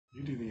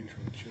You do the intro,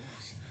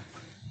 choice.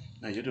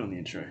 No, you're doing the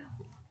intro.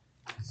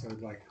 So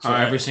like, So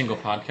every single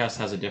podcast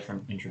has a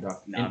different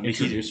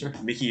introducer.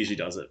 Mickey usually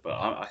does it, but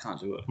I can't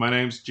do it. My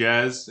name's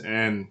Jazz,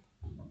 and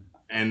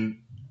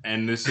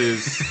this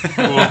is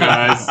four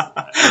guys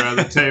around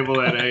the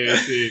table at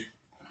AAC.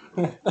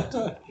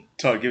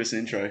 Todd, give us an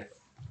intro.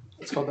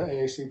 it's called the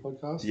AAC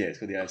podcast. Yeah, it's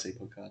called the AAC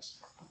podcast.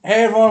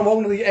 Hey everyone,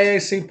 welcome to the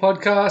AAC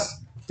podcast.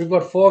 We've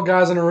got four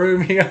guys in a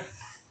room here: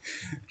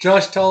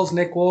 Josh Tolles,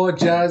 Nick Ward,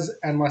 Jazz,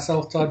 and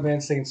myself, Todd Van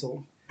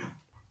Steensel.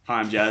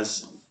 Hi, I'm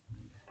Jazz.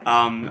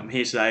 I'm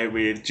here today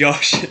with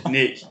Josh,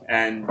 Nick,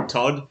 and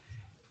Todd.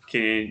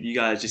 Can you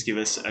guys just give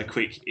us a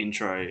quick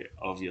intro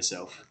of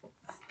yourself?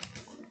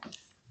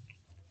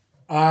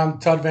 I'm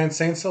Todd Van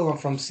Steensel. I'm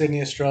from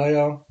Sydney,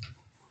 Australia.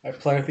 I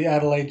play with the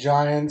Adelaide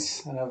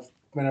Giants, and I've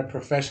been a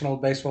professional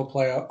baseball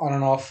player on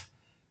and off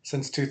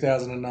since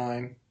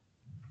 2009.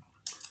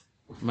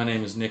 My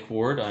name is Nick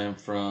Ward. I am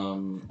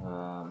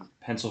from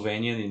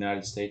Pennsylvania, the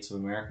United States of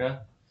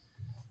America.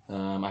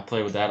 I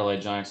play with the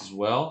Adelaide Giants as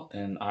well,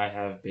 and I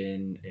have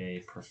been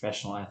a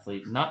professional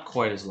athlete, not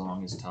quite as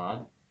long as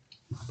Todd,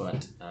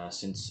 but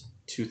since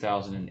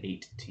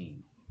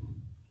 2018.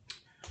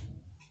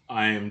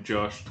 I am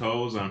Josh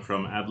Tolles. I'm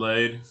from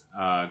Adelaide.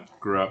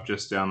 Grew up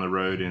just down the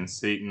road in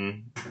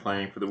Seaton,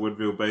 playing for the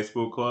Woodville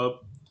Baseball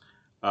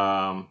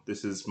Club.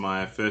 This is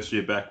my first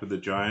year back with the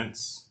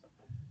Giants,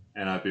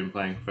 and I've been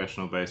playing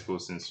professional baseball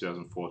since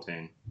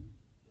 2014.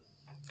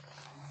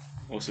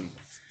 Awesome.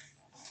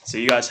 So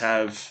you guys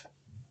have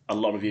a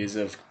lot of years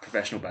of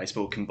professional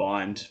baseball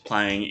combined,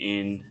 playing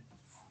in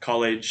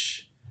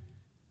college,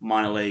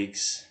 minor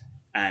leagues,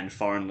 and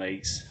foreign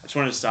leagues. I just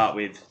wanted to start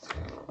with,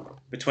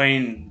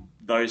 between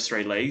those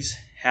three leagues,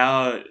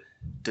 how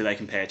do they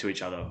compare to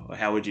each other? Or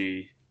how would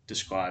you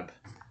describe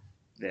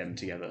them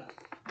together?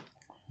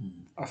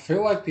 I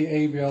feel like the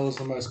ABL is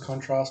the most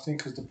contrasting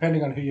because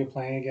depending on who you're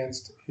playing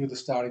against, who the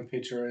starting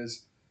pitcher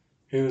is,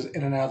 who's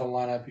in and out of the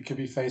lineup, you could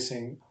be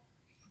facing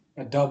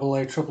a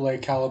AA,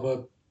 AAA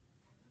caliber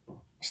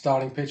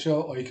starting pitcher,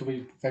 or you could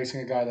be facing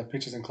a guy that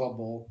pitches in club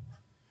ball.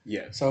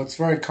 Yeah. So it's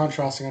very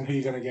contrasting on who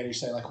you're going to get each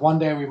day. Like one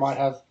day we might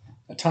have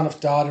a ton of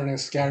data and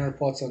scouting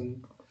reports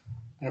on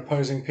an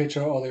opposing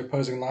pitcher or the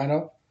opposing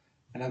lineup,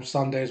 and then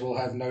some days we'll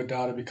have no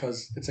data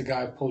because it's a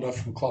guy pulled off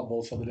from club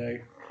ball for the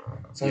day.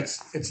 So Yeah.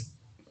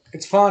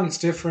 it's fun, it's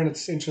different,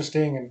 it's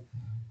interesting,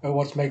 and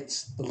what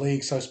makes the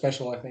league so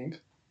special, I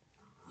think.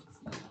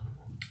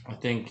 I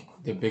think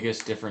the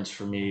biggest difference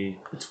for me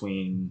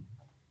between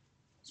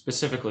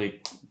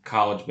specifically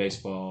college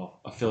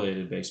baseball,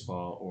 affiliated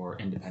baseball, or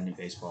independent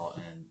baseball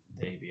and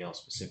the ABL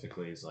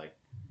specifically is like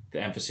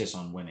the emphasis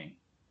on winning.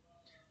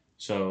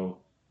 So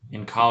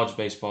in college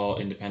baseball,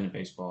 independent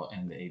baseball,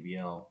 and the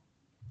ABL,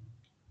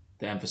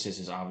 the emphasis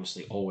is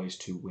obviously always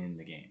to win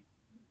the game.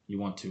 You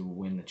want to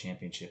win the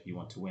championship. You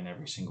want to win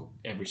every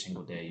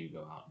single day you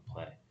go out and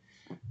play.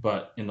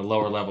 But in the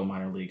lower level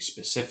minor leagues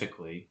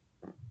specifically,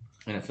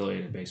 in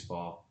affiliated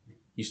baseball,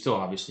 you still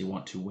obviously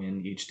want to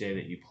win each day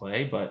that you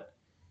play, but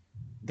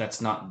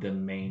that's not the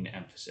main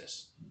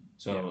emphasis.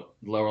 So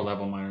lower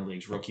level minor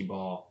leagues, rookie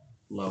ball,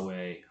 low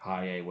A,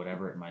 high A,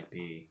 whatever it might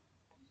be,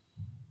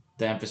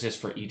 the emphasis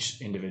for each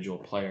individual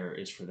player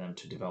is for them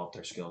to develop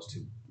their skills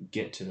to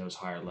get to those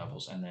higher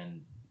levels, and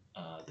then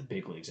the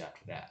big leagues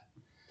after that.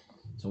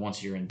 So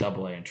once you're in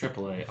AA and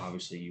AAA,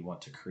 obviously you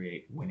want to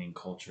create winning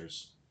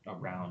cultures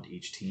around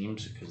each team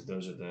because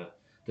those are the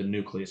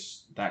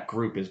nucleus. That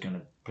group is going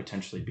to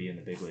potentially be in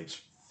the big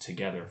leagues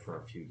together for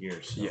a few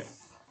years. So Yeah.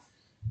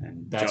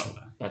 And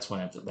that's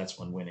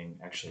when winning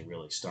actually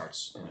really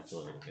starts in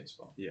affiliated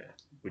baseball. Yeah.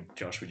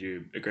 Josh, would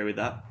you agree with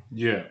that?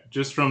 Yeah,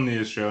 just from the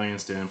Australian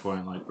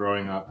standpoint, like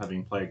growing up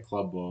having played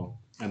club ball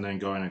and then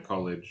going to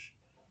college,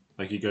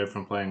 like you go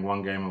from playing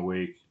one game a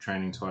week,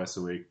 training twice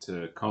a week,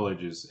 to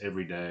college is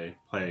every day,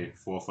 play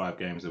 4 or 5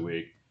 games a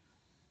week.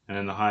 And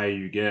then the higher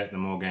you get, the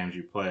more games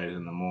you play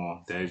and the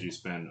more days you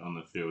spend on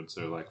the field.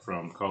 So like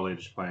from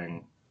college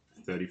playing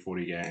 30,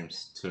 40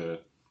 games to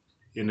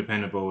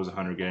independent ball was a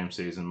 100-game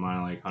season,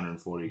 minor league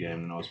 140 game,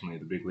 and ultimately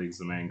the big league's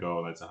the main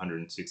goal. That's a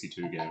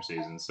 162-game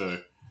season. So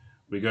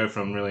we go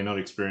from really not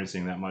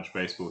experiencing that much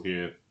baseball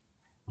here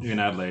in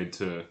Adelaide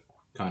to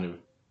kind of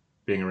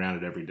being around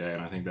it every day.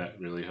 And I think that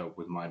really helped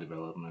with my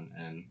development,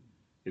 and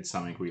it's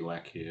something we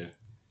lack here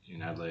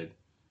in Adelaide.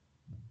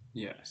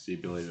 Yeah. It's the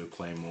ability to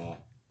play more.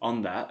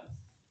 On that,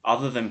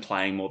 other than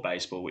playing more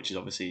baseball, which is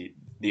obviously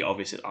the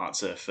obvious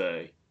answer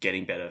for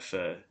getting better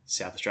for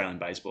South Australian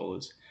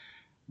baseballers,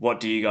 what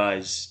do you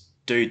guys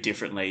do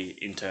differently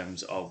in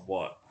terms of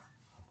what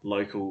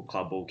local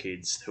club ball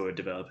kids who are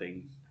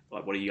developing,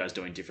 like what are you guys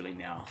doing differently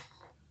now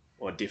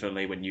or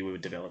differently when you were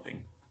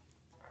developing?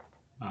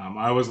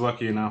 I was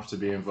lucky enough to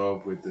be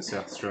involved with the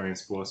South Australian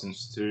Sports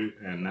Institute,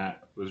 and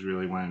that was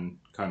really when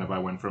kind of I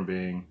went from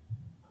being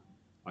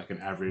like an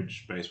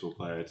average baseball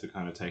player to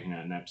kind of taking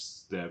that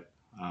next step,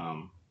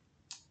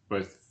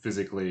 both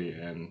physically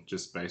and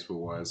just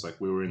baseball-wise. Like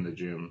we were in the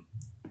gym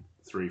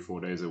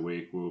 3-4 days a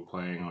week. We were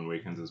playing on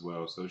weekends as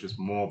well. So it was just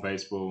more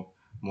baseball,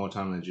 more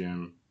time in the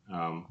gym,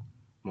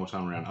 more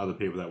time around other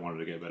people that wanted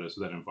to get better.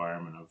 So that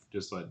environment of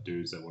just like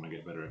dudes that want to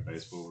get better at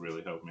baseball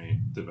really helped me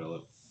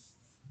develop.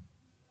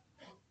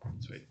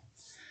 Sweet.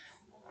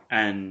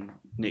 And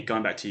Nick,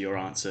 going back to your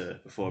answer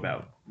before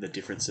about the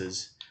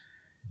differences,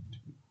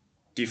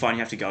 do you find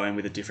you have to go in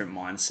with a different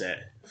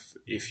mindset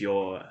if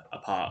you're a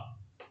part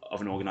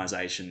of an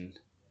organisation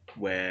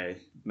where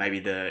maybe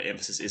the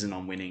emphasis isn't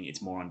on winning,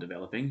 it's more on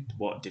developing?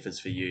 What differs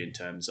for you in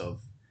terms of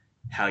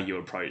how you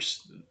approach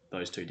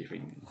those two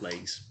different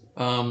leagues?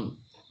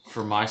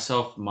 For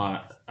myself,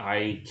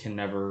 I've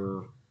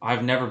never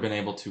been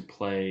able to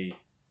play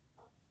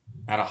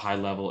at a high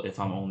level if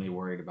I'm only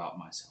worried about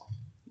myself.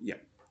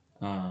 Yep.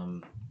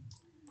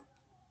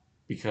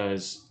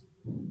 Because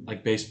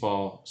like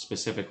baseball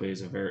specifically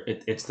is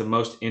it's the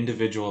most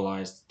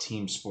individualized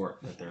team sport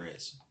that there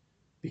is,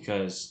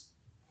 because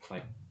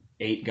like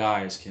 8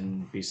 guys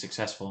can be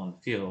successful on the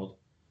field,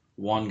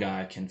 1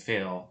 guy can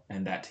fail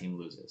and that team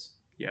loses.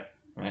 Yeah.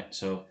 Right.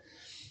 So,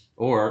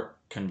 or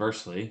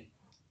conversely,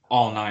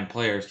 all 9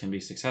 players can be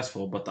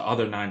successful, but the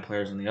other 9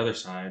 players on the other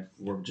side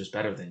were just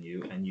better than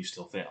you and you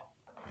still fail.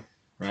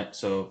 Right.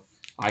 So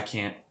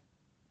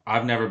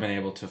I've never been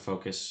able to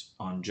focus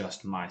on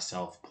just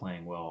myself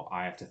playing well.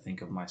 I have to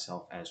think of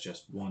myself as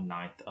just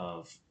 1/9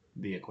 of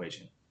the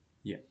equation.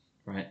 Yeah.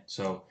 Right.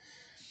 So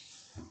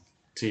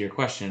to your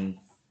question,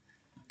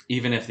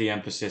 even if the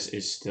emphasis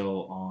is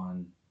still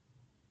on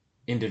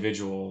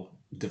individual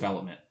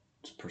development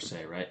per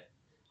se, right?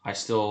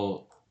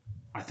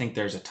 I think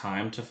there's a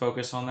time to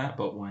focus on that,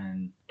 but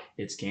when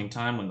it's game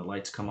time, when the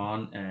lights come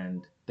on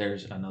and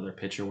there's another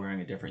pitcher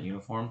wearing a different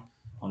uniform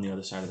on the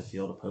other side of the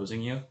field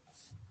opposing you,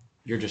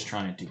 you're just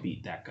trying to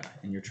beat that guy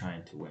and you're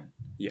trying to win.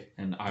 Yeah.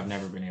 And I've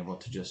never been able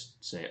to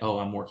just say, "Oh,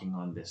 I'm working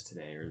on this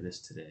today or this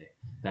today."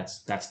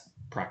 That's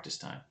practice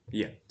time.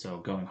 Yeah. So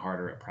going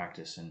harder at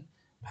practice and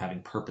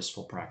having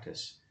purposeful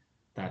practice,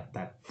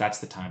 that's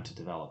the time to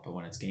develop. But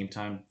when it's game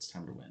time, it's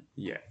time to win.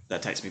 Yeah,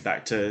 that takes me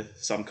back to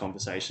some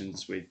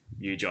conversations with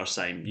you, Josh,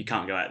 saying you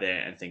can't go out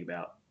there and think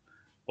about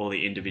all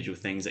the individual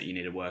things that you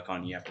need to work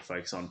on. You have to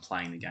focus on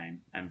playing the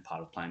game, and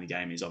part of playing the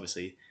game is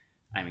obviously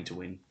aiming to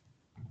win.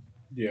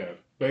 Yeah,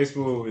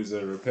 baseball is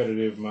a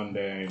repetitive,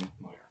 mundane,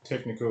 like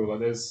technical.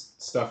 Like there's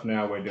stuff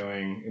now we're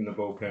doing in the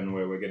bullpen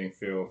where we're getting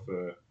feel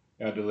for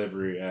our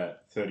delivery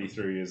at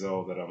 33 years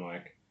old that I'm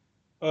like,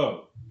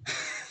 oh,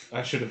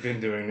 I should have been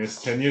doing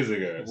this 10 years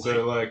ago.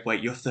 So like,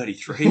 wait, you're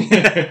 33?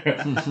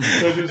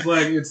 so just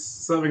like it's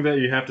something that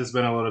you have to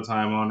spend a lot of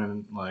time on,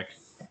 and like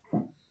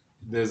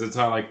there's a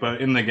time like,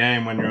 but in the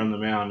game when you're on the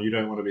mound, you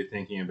don't want to be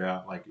thinking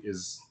about like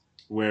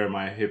where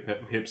my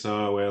hips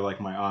are, where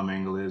like my arm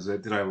angle is,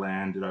 did I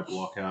land, did I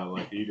block out?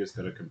 Like you just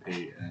got to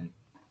compete,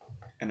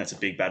 and that's a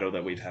big battle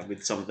that we've had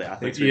with some of the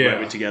athletes we work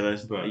with together.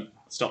 But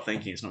stop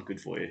thinking it's not good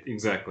for you.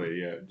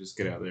 Exactly, yeah. Just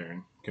get out there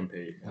and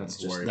compete.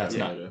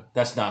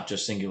 That's not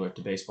just singular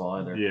to baseball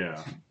either.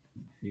 Yeah.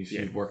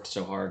 You've worked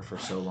so hard for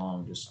so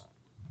long. Just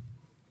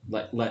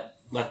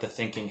let the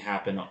thinking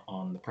happen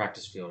on the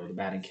practice field or the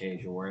batting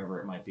cage or wherever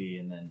it might be,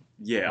 and then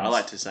I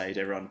like to say to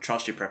everyone,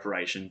 trust your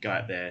preparation, go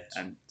out there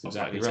and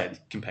exactly like you said,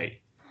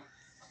 compete.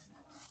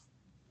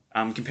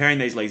 Comparing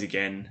these leagues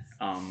again,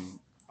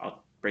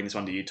 I'll bring this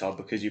one to you, Todd,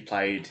 because you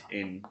played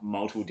in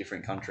multiple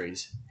different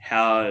countries.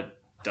 How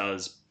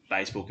does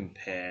baseball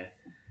compare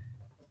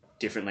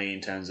differently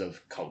in terms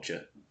of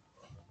culture?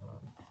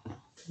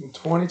 In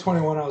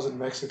 2021, I was in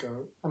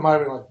Mexico. It might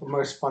have been like the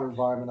most fun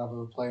environment I've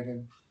ever played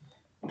in,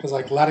 because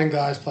like Latin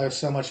guys play with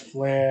so much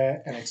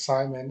flair and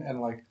excitement,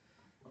 and like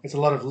it's a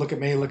lot of look at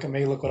me, look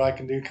what I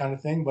can do kind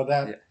of thing. But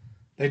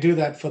they do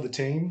that for the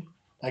team.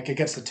 Like it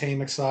gets the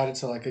team excited.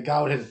 So like a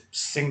guy would hit a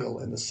single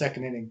in the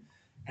second inning,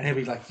 and he'll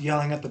be like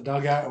yelling at the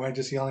dugout, and we're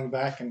just yelling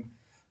back, and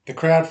the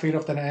crowd feed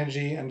off that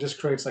energy and just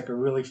creates like a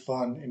really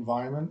fun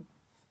environment.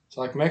 So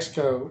like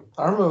Mexico,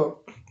 I remember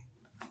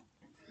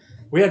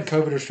we had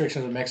COVID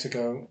restrictions in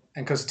Mexico,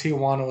 and because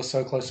Tijuana was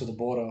so close to the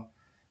border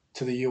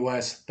to the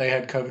US, they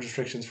had COVID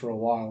restrictions for a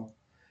while.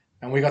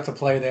 And we got to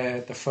play there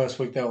the first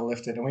week they were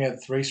lifted, and we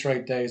had 3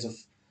 straight days of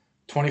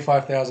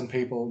 25,000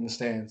 people in the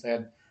stands. They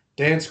had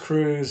dance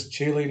crews,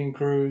 cheerleading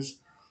crews,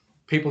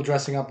 people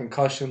dressing up in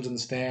costumes in the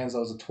stands. There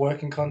was a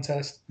twerking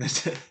contest.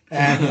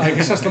 And like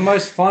it's just the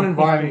most fun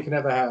environment you can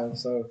ever have.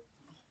 So,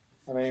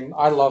 I mean,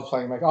 I love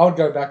playing Mexico. I would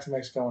go back to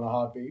Mexico in a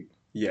heartbeat.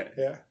 Yeah.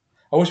 Yeah.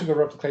 I wish we could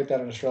replicate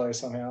that in Australia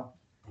somehow.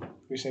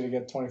 We just need to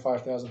get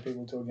 25,000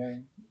 people to a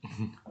game.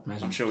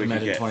 Imagine, sure we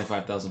could get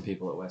 25,000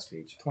 people at West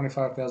Beach.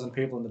 25,000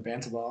 people in the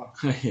banter bar.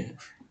 Yeah.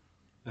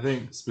 I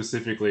think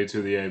specifically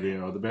to the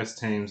ABL, the best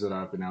teams that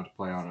I've been able to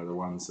play on are the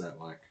ones that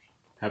like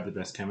have the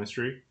best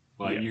chemistry.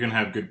 Like you can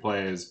have good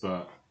players,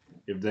 but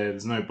if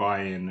there's no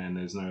buy-in and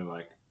there's no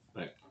like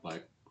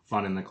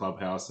fun in the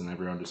clubhouse and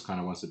everyone just kind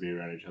of wants to be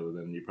around each other,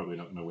 then you're probably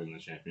not going to win the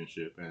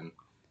championship. And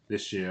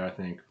this year, I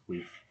think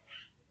we've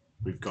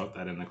got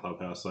that in the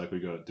clubhouse. Like we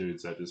got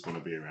dudes that just want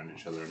to be around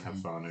each other and have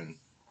fun, and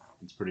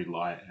it's pretty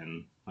light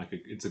and like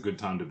it's a good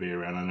time to be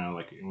around. I know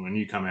like when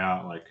you come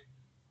out, like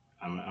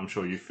I'm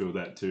sure you feel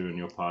that too, and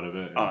you're part of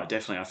it. Oh,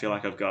 definitely. I feel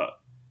like I've got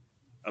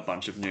a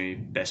bunch of new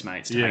best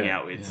mates to hang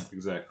out with. Yeah,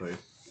 exactly.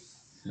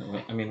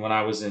 I mean, when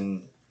I was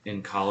in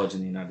college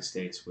in the United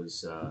States,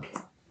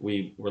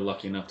 we were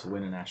lucky enough to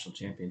win a national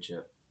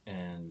championship,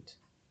 and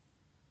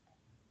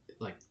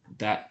like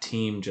that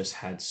team just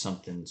had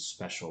something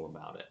special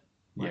about it.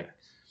 Like,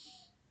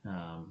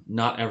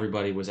 not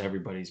everybody was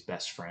everybody's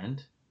best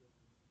friend,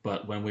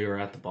 but when we were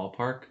at the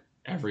ballpark,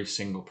 every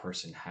single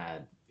person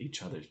had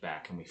each other's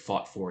back, and we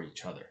fought for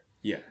each other.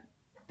 Yeah.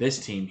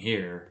 This team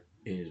here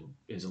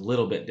is a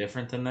little bit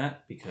different than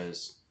that,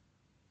 because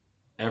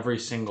every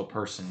single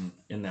person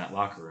in that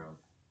locker room,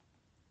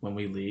 when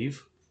we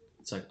leave,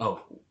 it's like,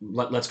 oh,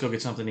 let's go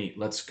get something to eat.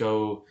 Let's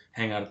go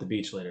hang out at the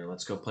beach later.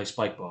 Let's go play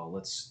spike ball.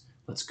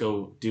 Let's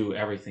go do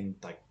everything.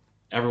 Like,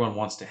 everyone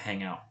wants to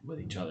hang out with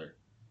each other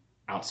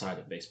outside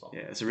of baseball.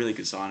 Yeah, it's a really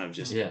good sign of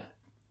just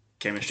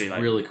chemistry. It's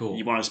like really cool.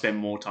 You want to spend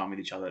more time with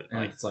each other.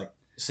 And Like, it's like,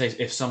 say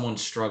if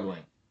someone's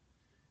struggling,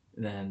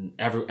 then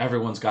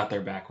everyone's got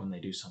their back when they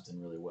do something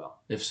really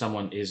well. If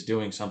someone is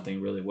doing something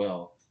really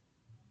well,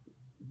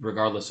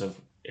 regardless of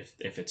if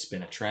it's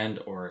been a trend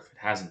or if it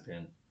hasn't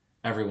been,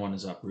 everyone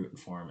is up rooting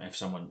for him. If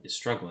someone is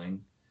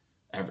struggling,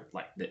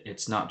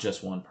 it's not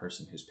just one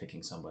person who's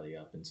picking somebody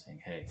up and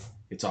saying, "Hey,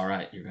 it's all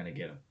right, you're gonna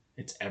get him."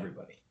 It's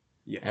everybody.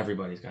 Yeah.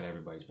 Everybody's got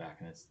everybody's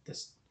back, and it's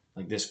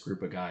this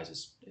group of guys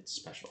it's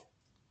special.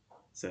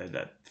 So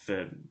that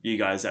for you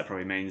guys, that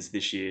probably means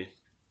this year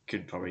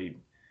could probably,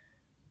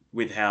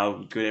 with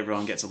how good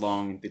everyone gets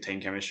along, the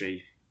team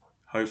chemistry,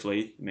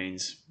 hopefully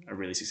means a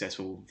really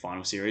successful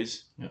final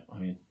series. Yeah, I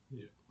mean,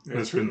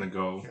 That's been the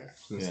goal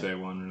since Yeah. day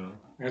one, really.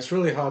 And it's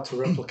really hard to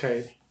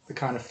replicate the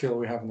kind of feel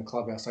we have in the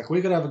clubhouse. Like,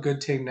 we could have a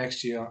good team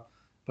next year,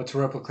 but to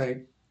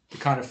replicate the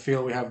kind of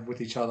feel we have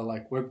with each other,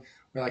 like we're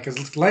like,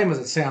 as lame as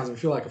it sounds, we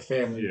feel like a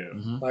family,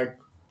 Yeah. like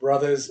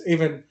brothers.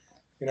 Even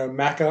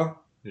Macca,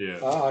 Yeah.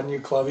 our new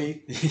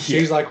clubby,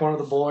 she's like one of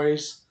the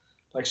boys.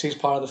 Like, she's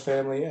part of the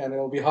family, and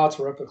it'll be hard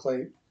to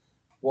replicate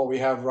what we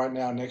have right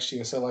now next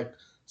year. So, like,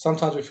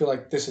 sometimes we feel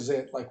like this is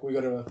it. Like, we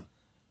got to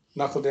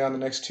knuckle down the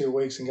next 2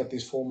 weeks and get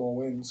these 4 more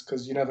wins,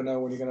 because you never know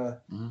when you're going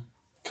to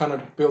kind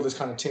of build this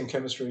kind of team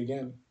chemistry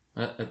again.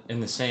 in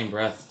the same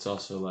breath, it's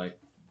also like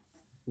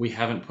we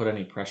haven't put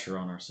any pressure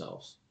on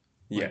ourselves.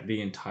 Like,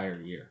 the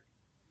entire year.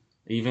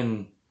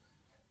 Even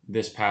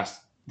this past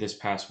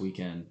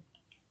weekend,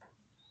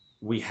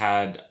 we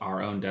had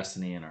our own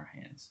destiny in our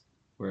hands.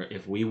 Where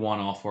if we won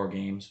all 4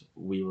 games,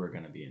 we were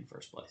going to be in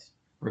first place,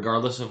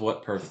 regardless of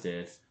what Perth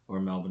did or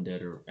Melbourne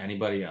did or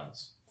anybody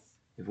else.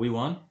 If we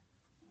won,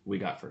 we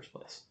got first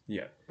place.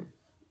 Yeah.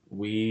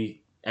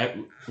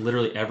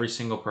 Literally every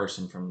single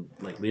person from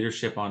like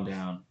leadership on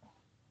down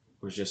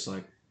was just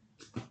like,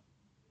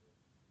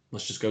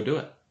 let's just go do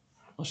it.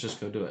 Let's just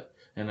go do it.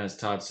 And as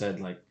Todd said,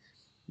 like,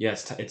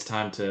 it's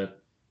time to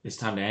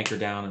anchor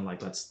down and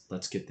like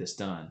let's get this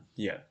done.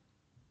 Yeah.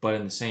 But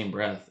in the same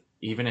breath,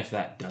 even if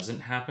that doesn't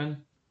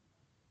happen,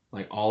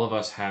 like, all of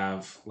us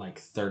have like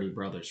 30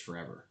 brothers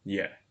forever.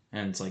 Yeah.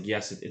 And it's like,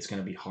 yes, it's going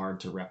to be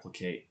hard to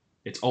replicate.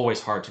 It's always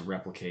hard to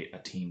replicate a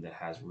team that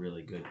has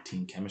really good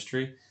team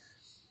chemistry.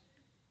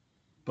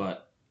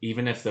 But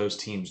even if those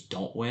teams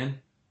don't win,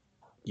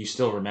 you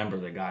still remember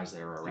the guys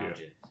that are around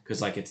you.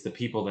 Because, like, it's the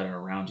people that are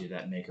around you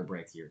that make or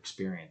break your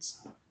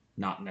experience,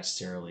 not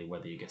necessarily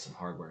whether you get some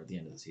hardware at the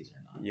end of the season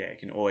or not. Yeah, it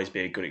can always be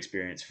a good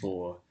experience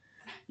for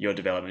your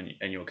development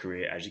and your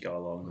career as you go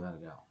along. Without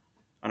a doubt.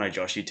 I know,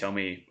 Josh, you tell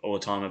me all the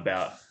time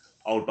about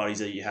old buddies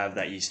that you have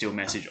that you still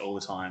message all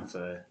the time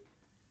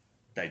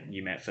that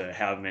you met for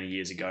however many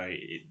years ago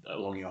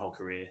along your whole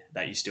career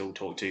that you still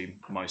talk to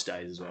most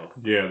days as well.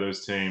 Yeah,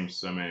 those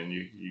teams, I mean,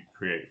 you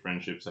create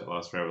friendships that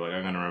last forever. Like,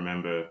 I'm going to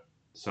remember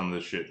some of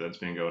the shit that's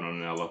been going on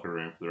in our locker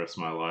room for the rest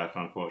of my life,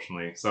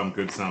 unfortunately. Some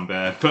good, some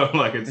bad. But,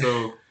 like, it's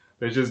all...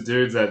 There's just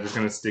dudes that just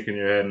going to stick in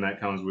your head, and that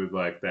comes with,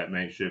 like, that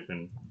mateship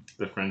and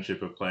the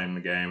friendship of playing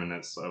the game, and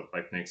that's,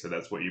 like Nick said,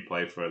 that's what you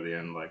play for at the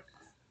end. Like,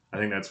 I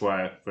think that's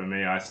why, for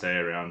me, I stay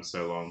around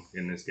so long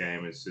in this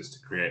game, is just to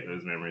create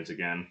those memories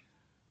again.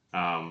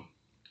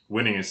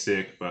 Winning is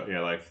sick, but yeah,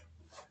 like,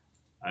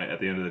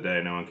 at the end of the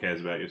day, no one cares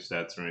about your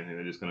stats or anything.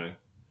 They're just going to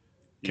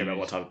Care about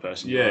what type of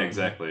person you Yeah, are.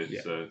 exactly.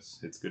 Yeah. So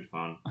it's good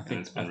fun. And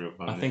it's been real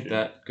fun. I this think year.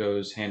 that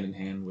goes hand in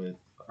hand with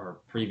our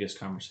previous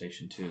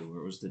conversation too,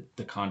 where it was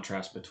the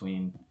contrast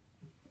between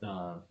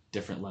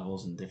different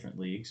levels and different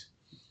leagues.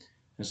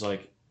 It's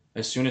like,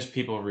 as soon as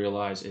people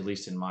realize, at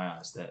least in my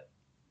eyes, that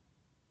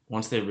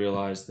once they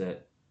realize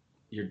that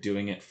you're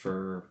doing it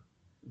for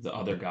the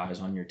other guys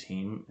on your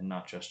team and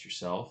not just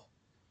yourself,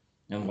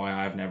 and why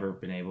I've never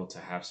been able to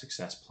have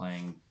success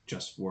playing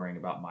just worrying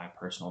about my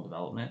personal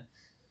development,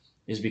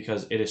 is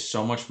because it is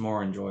so much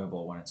more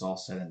enjoyable when it's all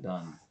said and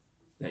done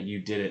that you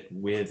did it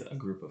with a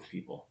group of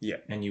people. Yeah.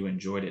 And you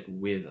enjoyed it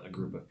with a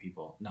group of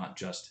people, not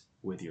just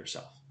with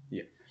yourself.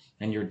 Yeah.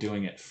 And you're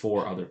doing it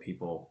for other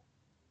people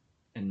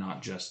and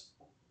not just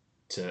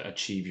to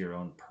achieve your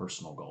own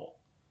personal goal.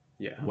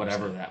 Yeah. 100%.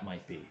 Whatever that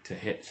might be, to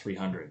hit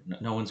 300.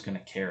 No one's going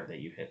to care that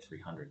you hit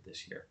 300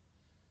 this year.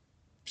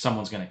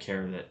 Someone's going to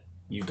care that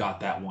you got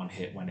that one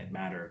hit when it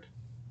mattered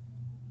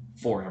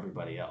for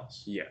everybody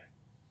else. Yeah.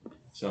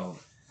 So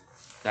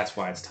that's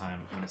why it's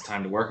time. When it's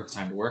time to work, it's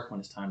time to work. When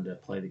it's time to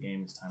play the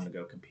game, it's time to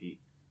go compete.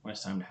 When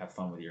it's time to have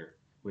fun with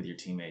your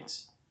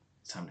teammates,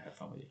 it's time to have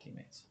fun with your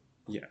teammates.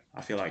 Yeah,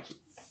 I feel like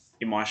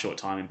in my short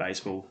time in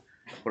baseball,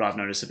 what I've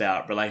noticed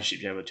about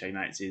relationships you have with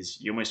teammates is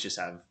you almost just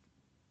have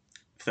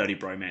 30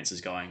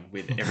 bromances going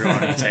with everyone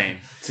on your team.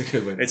 It's a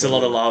good way. It's a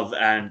lot of love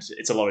and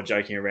it's a lot of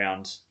joking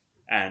around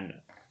and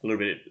a little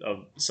bit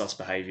of sus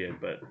behaviour,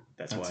 but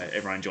that's why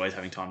everyone enjoys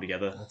having time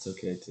together. That's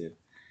okay too.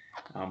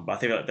 But I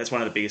think that's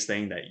one of the biggest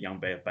things that young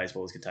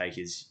baseballers can take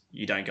is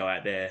you don't go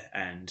out there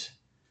and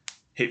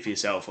hit for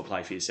yourself or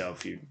play for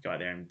yourself. You go out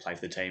there and play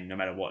for the team, no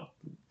matter what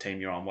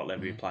team you're on, what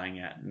level you're playing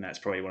at, and that's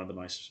probably one of the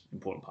most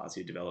important parts of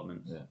your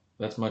development. Yeah,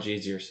 that's much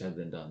easier said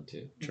than done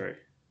too. True,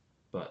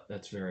 but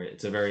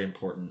it's a very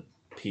important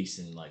piece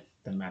in like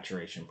the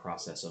maturation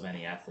process of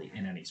any athlete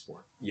in any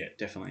sport. Yeah,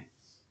 definitely.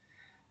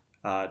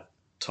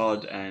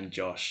 Todd and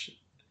Josh,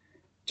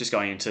 just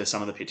going into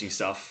some of the pitching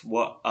stuff.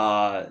 We'll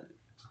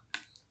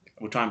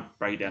try and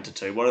break it down to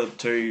two. What are the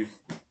two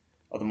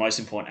of the most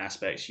important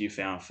aspects you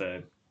found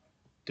for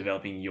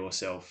developing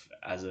yourself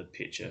as a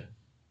pitcher?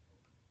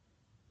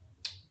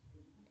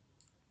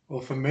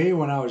 Well, for me,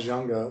 when I was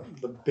younger,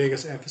 the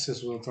biggest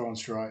emphasis was on throwing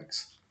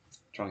strikes.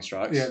 Throwing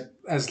strikes? Yeah,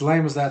 as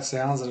lame as that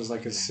sounds, and as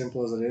like as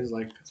simple as it is,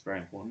 like It's very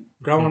important.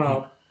 growing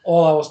up,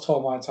 all I was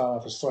told my entire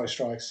life was throw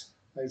strikes.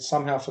 I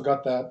somehow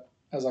forgot that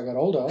as I got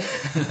older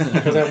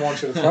because they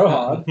want you to throw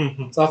hard.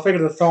 So I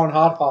figured the throwing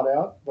hard part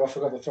out, but I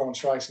forgot the throwing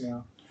strikes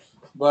now.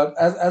 But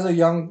as a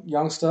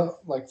youngster,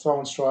 like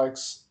throwing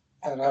strikes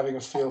and having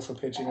a feel for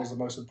pitching is the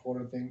most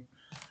important thing.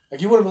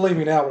 Like you wouldn't believe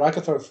me now, but I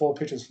could throw 4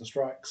 pitches for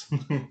strikes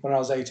when I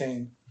was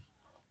 18,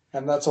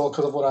 and that's all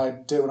because of what I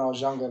did when I was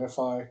younger.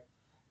 And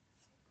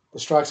the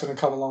strikes didn't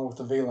come along with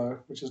the velo,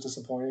 which is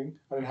disappointing.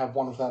 I didn't have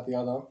one without the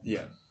other.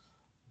 Yeah.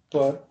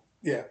 But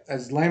yeah,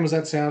 as lame as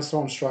that sounds,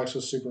 throwing strikes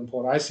was super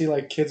important. I see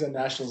like kids at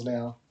nationals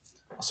now.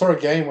 I saw a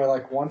game where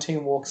like one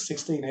team walked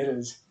 16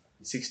 hitters.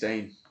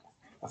 16.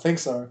 I think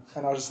so.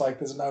 And I was just like,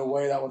 there's no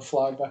way that would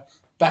fly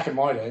back in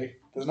my day.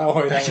 There's no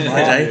way that Back would in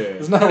fly. my day?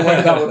 There's no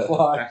way that would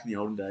fly. Back in the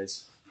olden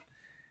days.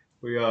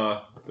 We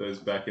are those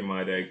back in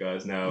my day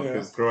guys now Yeah.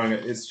 because growing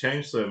up, it's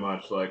changed so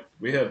much. Like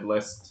we had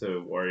less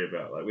to worry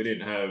about. Like we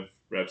didn't have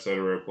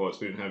Rapsoda reports,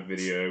 we didn't have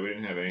video, we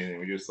didn't have anything.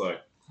 We just like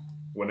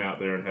went out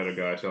there and had a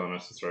guy telling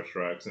us to throw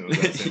strikes, and it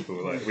was that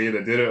simple. Like we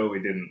either did it or we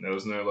didn't. There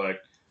was no like,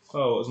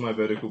 oh, what was my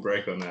vertical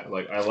break on that?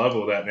 Like I love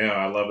all that now.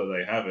 I love that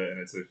they have it and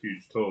it's a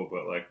huge tool,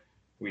 but like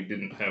we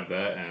didn't have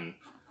that, and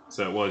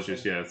so it was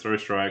just throw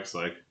strikes,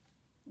 like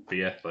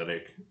be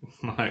athletic,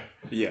 like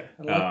Yeah.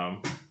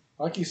 And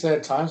like you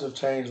said, times have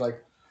changed.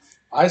 Like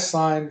I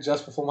signed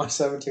just before my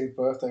 17th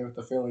birthday with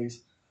the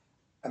Phillies,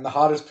 and the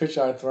hardest pitch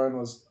I had thrown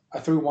was I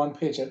threw one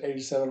pitch at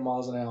 87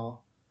 miles an hour.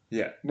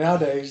 Yeah.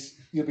 Nowadays,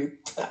 you'll be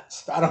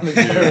I don't think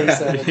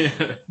it's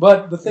 87.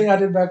 But the thing I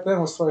did back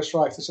then was throw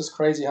strikes. It's just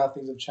crazy how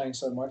things have changed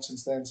so much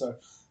since then. So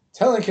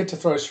telling a kid to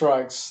throw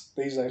strikes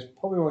these days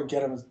probably won't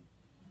get him as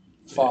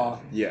far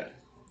Yeah.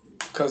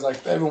 because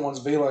like everyone's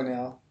velo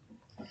now.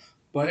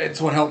 But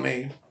it's what helped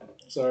me.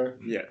 So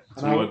Yeah.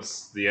 and I-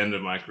 Towards the end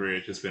of my career,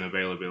 it's just been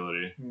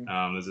availability.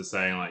 There's a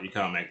saying like you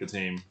can't make the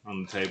team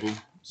on the table.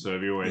 So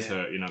if you're always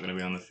hurt, you're not going to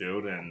be on the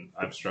field. And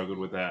I've struggled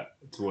with that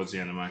towards the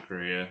end of my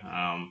career.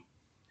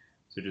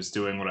 So just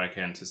doing what I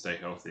can to stay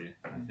healthy,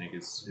 I think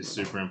is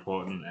super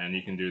important. And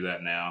you can do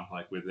that now,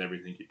 like with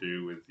everything you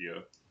do with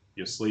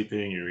your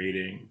sleeping, your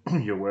eating,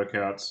 your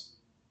workouts,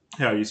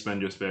 how you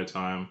spend your spare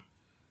time.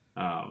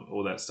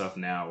 All that stuff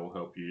now will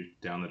help you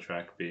down the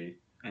track be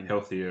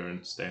healthier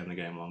and stay in the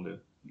game longer.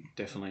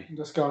 Definitely.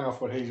 just going off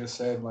what he just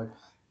said, like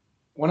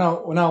when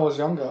I was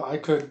younger, I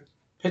could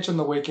pitch on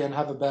the weekend,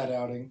 have a bad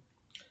outing,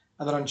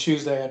 and then on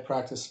Tuesday I'd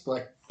practice,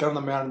 like get on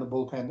the mound in the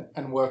bullpen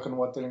and work on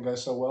what didn't go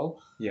so well.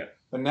 Yeah.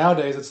 But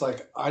nowadays it's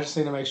like I just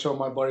need to make sure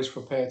my body's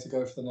prepared to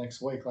go for the next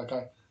week. Like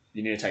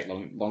You need to take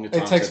longer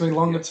time. it takes me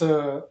longer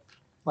to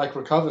like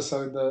recover.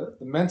 So the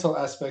mental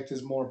aspect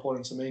is more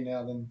important to me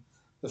now than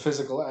the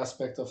physical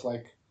aspect of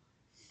like.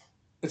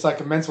 It's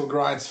like a mental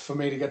grind for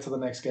me to get to the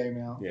next game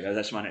now. Yeah, that's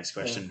actually my next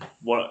question.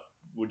 What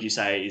would you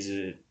say is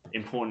an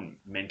important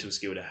mental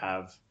skill to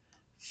have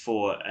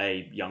for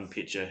a young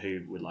pitcher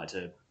who would like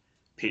to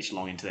pitch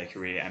long into their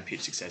career and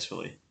pitch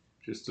successfully?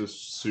 Just a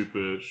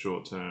super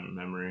short-term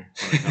memory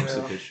when it comes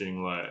to Yeah.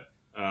 pitching, like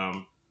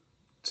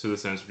to the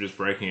sense of just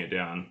breaking it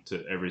down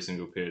to every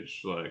single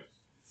pitch. Like,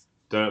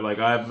 don't like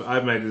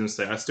I've made the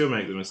mistake. I still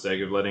make the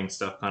mistake of letting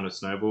stuff kind of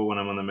snowball when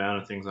I'm on the mound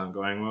and things aren't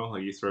going well.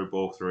 Like you throw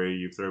ball 3,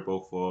 you throw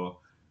ball 4,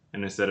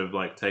 and instead of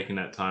like taking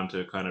that time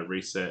to kind of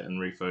reset and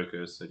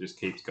refocus, it just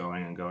keeps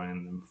going and going,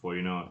 and then before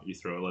you know it, you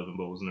throw 11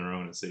 balls in a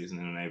row in a season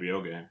in an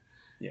ABL game.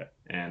 Yeah,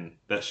 and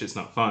that shit's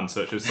not fun.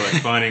 So it's just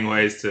like finding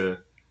ways to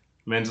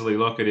mentally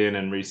lock it in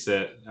and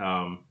reset,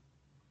 and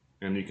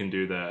you can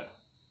do that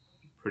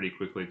pretty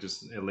quickly.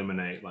 Just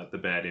eliminate like the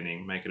bad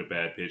inning, make it a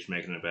bad pitch,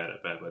 make it a bad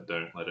at bat, but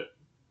don't let it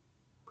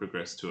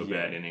progress to a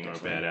bad inning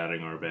definitely. or a bad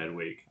outing or a bad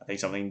week. I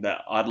think something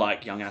that I'd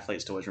like young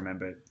athletes to always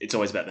remember, it's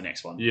always about the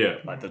next one. Yeah.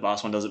 Like the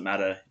last one doesn't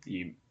matter.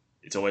 You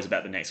it's always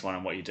about the next one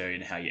and what you do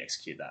and how you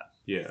execute that.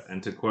 Yeah,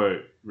 and to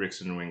quote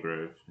Rickson and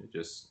Wingrove, it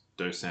just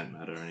docent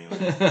matter anyway.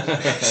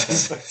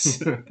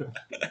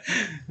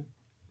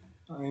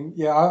 I mean,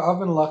 yeah, I've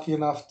been lucky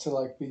enough to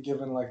like be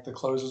given like the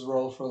closer's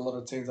role for a lot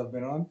of teams I've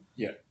been on.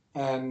 Yeah.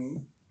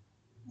 And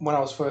when I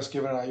was first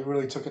given it, I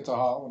really took it to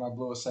heart when I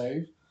blew a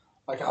save.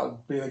 Like I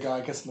would be the guy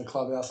I guess in the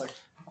clubhouse, like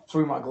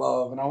threw my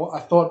glove, and I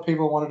thought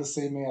people wanted to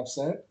see me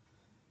upset.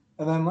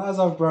 And then as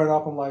I've grown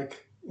up, I'm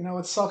like,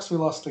 it sucks we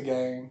lost the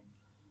game,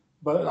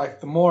 but like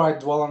the more I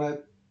dwell on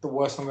it, the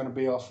worse I'm going to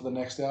be off for the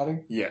next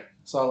outing. Yeah.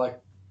 So I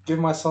like give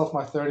myself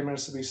my 30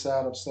 minutes to be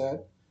sad,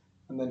 upset,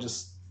 and then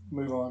just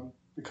move on.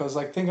 Because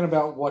like thinking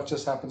about what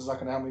just happened is not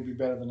going to help me be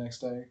better the next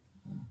day.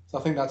 So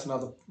I think that's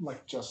another,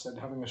 like just said,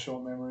 having a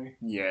short memory.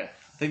 Yeah.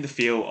 I think the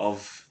feel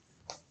of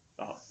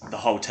the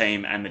whole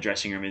team and the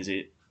dressing room is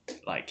it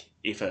like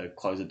if a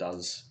closer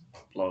does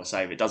blow a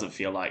save, it doesn't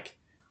feel like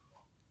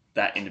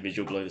that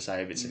individual blew the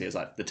save. It feels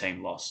like the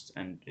team lost,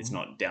 and it's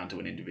not down to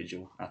an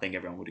individual. I think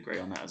everyone would agree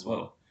on that as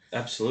well.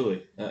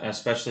 Absolutely,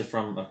 especially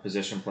from a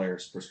position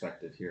player's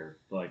perspective here.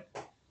 Like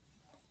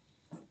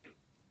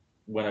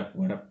when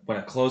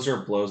a closer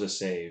blows a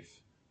save,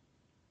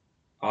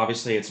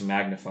 obviously it's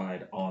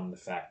magnified on the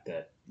fact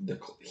that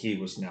he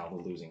was now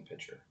the losing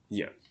pitcher.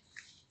 Yeah.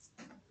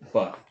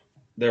 But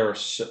the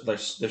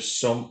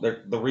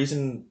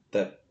reason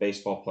that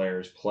baseball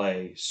players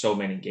play so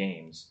many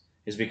games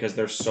is because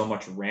there's so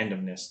much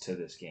randomness to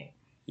this game.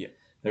 Yeah.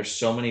 There's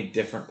so many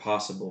different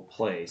possible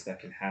plays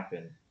that can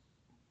happen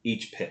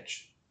each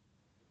pitch.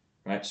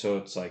 Right? So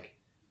it's like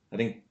I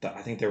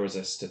think there was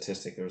a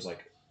statistic, there was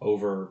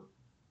over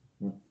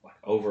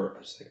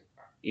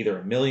either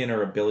 1 million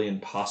or 1 billion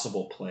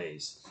possible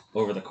plays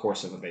over the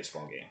course of a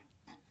baseball game.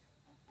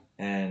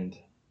 And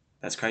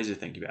that's crazy to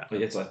think about.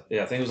 It's I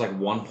think it was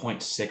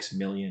 1.6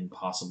 million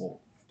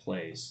possible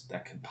plays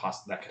that could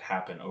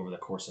happen over the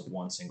course of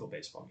one single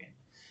baseball game.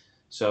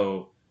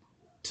 So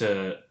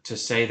to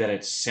say that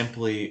it's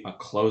simply a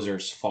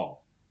closer's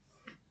fault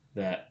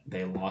that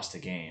they lost a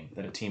game,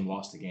 that a team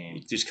lost a game,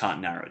 you just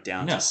can't narrow it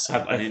down to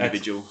an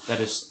individual. That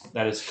is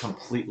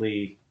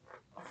completely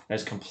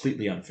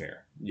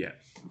unfair. Yeah.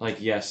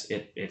 Yes,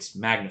 it's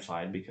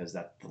magnified because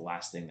that's the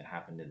last thing that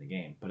happened in the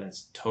game, but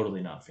it's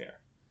totally not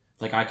fair.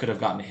 I could have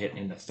gotten a hit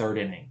in the third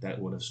inning that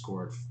would have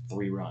scored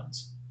 3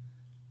 runs,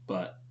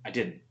 but I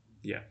didn't.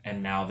 Yeah.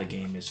 And now the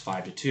game is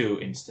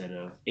 5-2 instead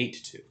of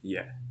 8-2.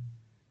 Yeah.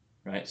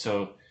 Right.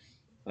 So,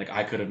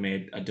 I could have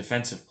made a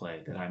defensive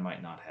play that I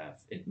might not have.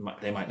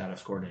 They might not have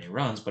scored any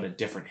runs, but a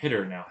different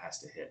hitter now has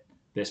to hit.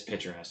 This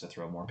pitcher has to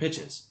throw more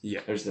pitches.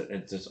 Yeah.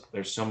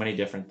 There's so many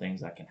different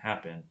things that can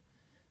happen.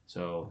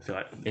 So I feel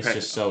like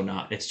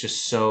it's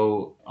just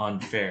so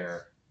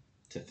unfair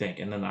to think.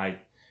 And then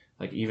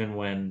even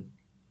when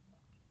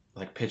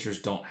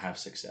pitchers don't have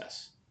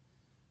success,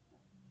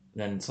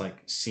 then it's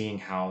seeing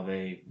how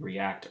they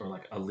react,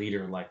 or a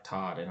leader like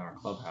Todd in our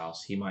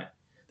clubhouse,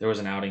 there was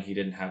an outing he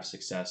didn't have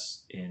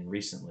success in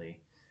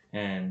recently,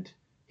 and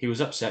he was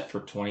upset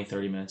for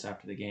 20-30 minutes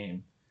after the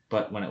game.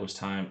 But when it was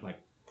time,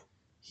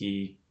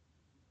 we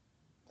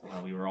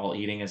were all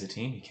eating as a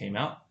team, he came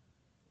out,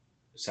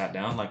 sat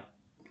down,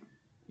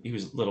 he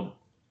was a little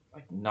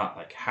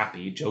not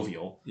happy,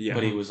 jovial,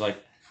 but he was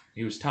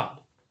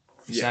Todd.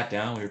 He sat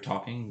down, we were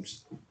talking, it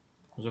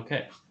was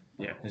okay.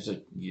 Yeah.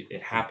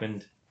 It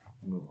happened,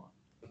 move on.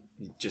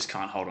 You just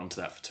can't hold on to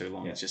that for too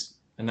long. Yeah. It's just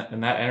and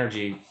that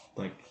energy,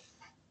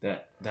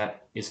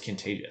 that is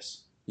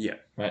contagious. Yeah.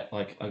 Right?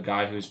 A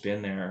guy who's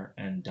been there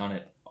and done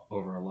it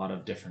over a lot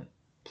of different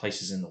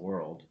places in the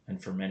world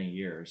and for many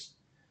years,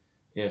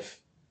 if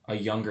a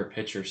younger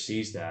pitcher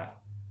sees that,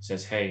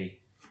 says,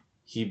 hey,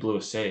 he blew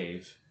a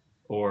save,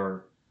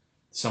 or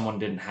someone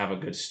didn't have a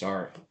good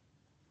start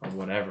or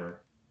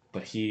whatever,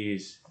 but if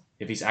he's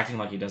acting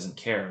like he doesn't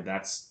care,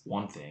 that's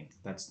one thing.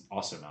 That's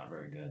also not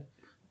very good.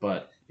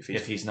 But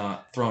if he's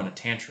not throwing a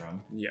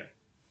tantrum, yeah,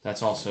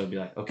 that's also be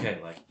okay,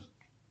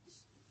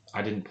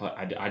 I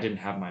didn't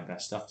have my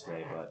best stuff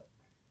today, but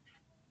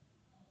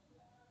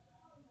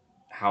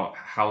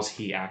how's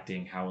he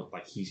acting? How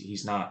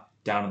he's not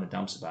down in the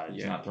dumps about it.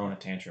 He's not throwing a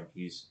tantrum.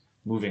 He's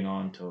moving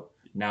on to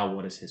now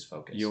what is his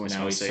focus? You almost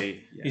want to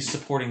see he's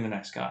supporting the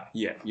next guy.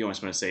 Yeah, you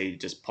almost want to see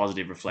just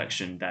positive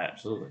reflection that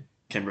absolutely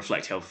can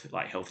reflect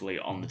healthily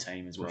on the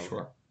team as well. For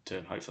sure.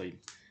 To hopefully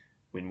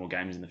win more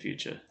games in the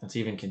future. That's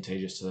even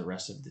contagious to the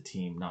rest of the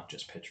team, not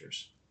just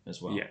pitchers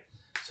as well. Yeah.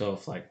 So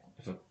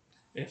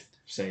if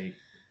say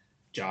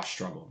Josh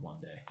struggled one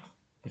day,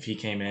 if he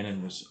came in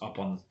and was up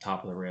on the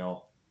top of the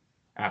rail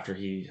after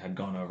he had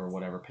gone over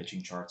whatever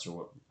pitching charts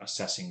or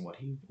assessing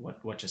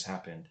what just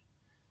happened,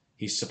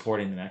 he's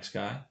supporting the next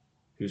guy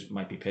who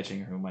might be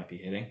pitching or who might be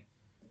hitting.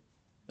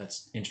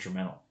 That's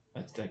instrumental.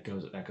 That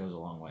goes a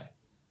long way.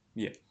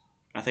 Yeah.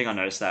 I think I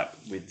noticed that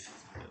with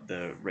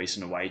the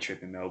recent away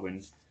trip in Melbourne.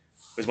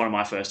 It was one of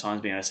my first times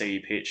being able to see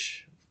you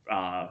pitch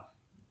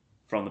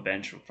from the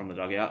bench, from the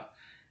dugout,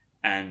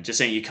 and just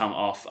seeing you come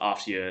off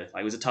after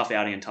it was a tough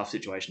outing and tough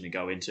situation to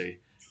go into.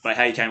 But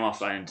how you came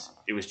off, and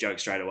it was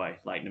jokes straight away.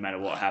 No matter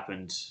what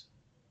happened,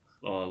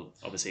 Or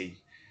obviously,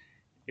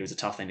 it was a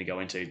tough thing to go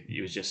into.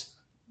 It was just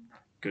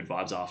good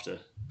vibes after.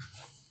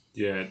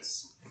 Yeah,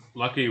 it's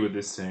lucky with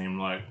this team.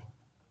 Like,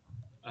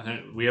 I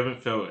think we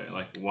haven't felt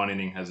like one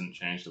inning hasn't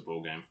changed the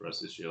ball game for us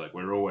this year. Like,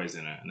 we're always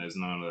in it, and there's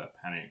none of that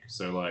panic.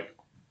 So, like,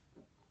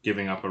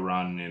 giving up a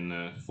run in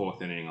the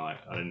fourth inning, like,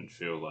 I didn't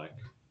feel like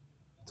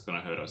it's going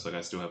to hurt us. Like,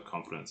 I still have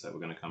confidence that we're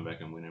going to come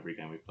back and win every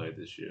game we played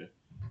this year.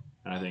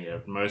 And I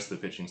think most of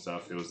the pitching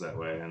staff feels that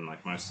way, and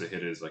like most of the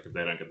hitters, like if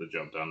they don't get the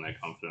job done, they're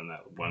confident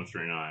that 1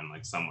 through 9,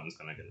 like someone's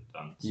going to get it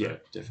done. So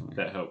definitely.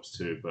 that helps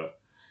too. But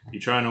you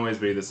try and always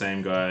be the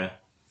same guy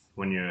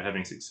when you're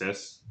having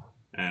success,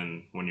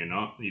 and when you're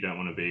not, you don't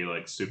want to be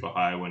like super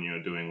high when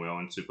you're doing well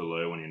and super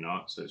low when you're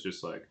not. So it's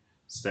just like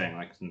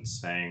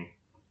staying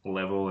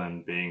level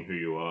and being who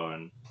you are.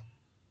 And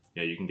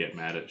yeah, you can get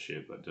mad at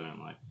shit, but don't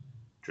like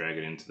drag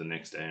it into the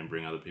next day and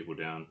bring other people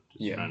down.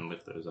 Just try and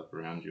lift those up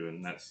around you,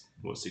 and that's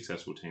what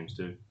successful teams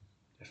do.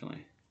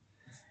 Definitely.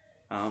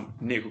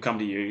 Nick, we'll come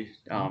to you.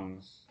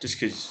 Just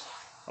because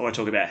I want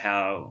to talk about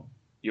how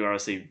you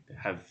obviously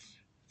have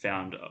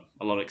found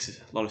a lot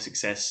of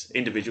success,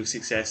 individual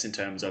success in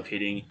terms of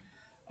hitting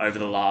over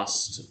the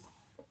last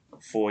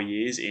 4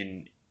 years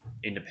in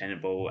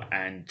independent ball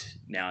and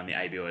now in the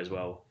ABO as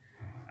well.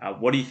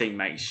 What do you think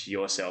makes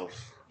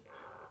yourself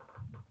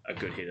a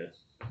good hitter?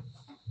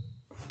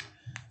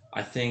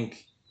 I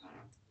think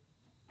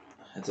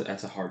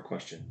that's a hard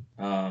question.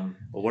 Well,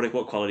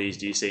 what qualities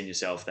do you see in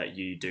yourself that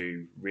you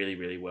do really,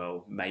 really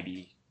well,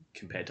 maybe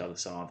compared to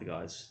some other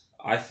guys?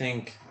 I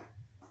think,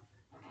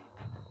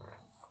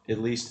 at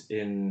least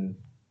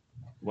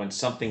when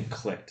something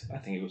clicked, I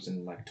think it was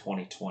in like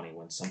 2020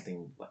 when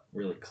something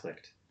really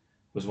clicked,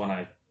 was when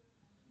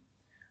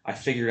I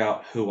figured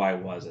out who I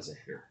was as a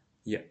hitter.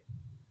 Yeah.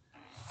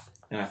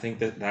 And I think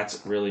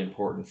that's really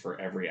important for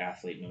every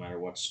athlete, no matter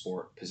what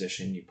sport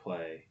position you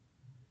play,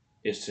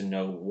 is to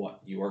know what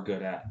you are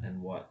good at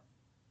and what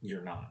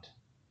you're not.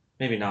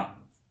 Maybe not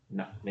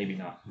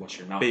what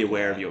you're not. Be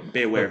aware of your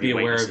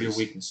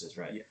weaknesses,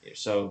 right? Yeah.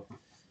 So,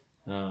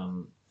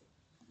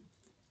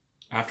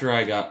 after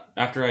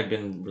I'd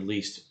been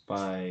released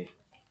by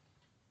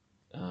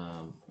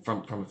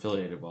from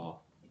affiliated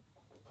ball,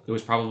 it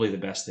was probably the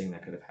best thing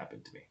that could have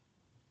happened to me,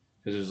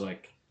 because it was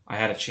like I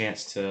had a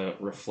chance to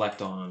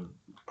reflect on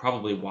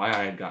probably why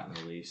I had gotten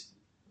released,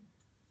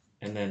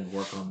 and then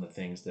work on the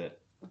things that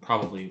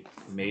probably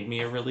made me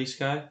a release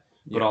guy,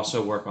 but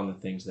also work on the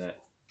things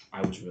that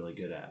I was really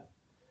good at,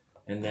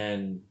 and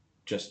then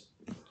just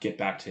get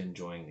back to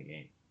enjoying the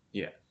game.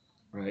 Yeah.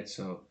 Right.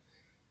 So,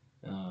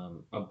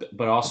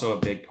 but also a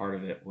big part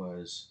of it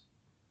was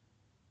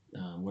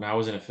when I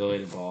was in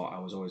affiliated ball, I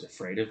was always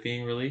afraid of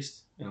being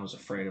released, and I was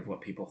afraid of what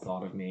people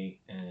thought of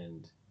me,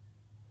 and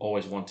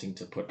always wanting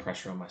to put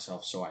pressure on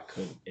myself so I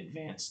could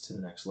advance to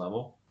the next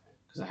level,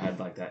 because I had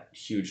like that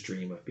huge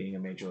dream of being a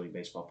Major League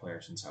Baseball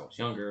player since I was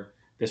younger.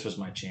 This was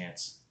my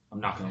chance. I'm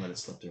not going to let it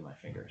slip through my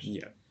fingers.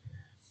 Yeah.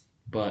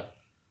 But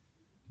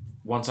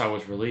once I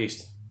was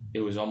released, it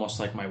was almost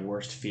like my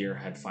worst fear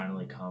had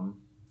finally come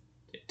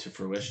to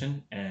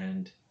fruition,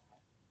 and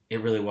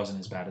it really wasn't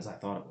as bad as I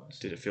thought it was.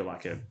 Did it feel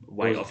like a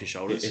weight off your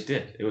shoulders? It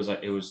did. It was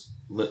like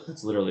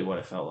that's literally what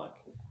it felt like.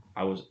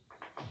 I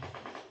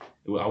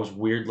was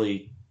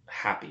weirdly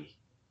happy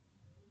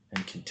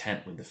and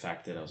content with the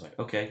fact that I was like,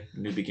 okay,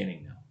 new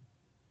beginning now.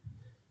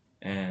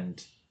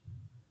 And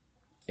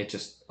it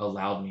just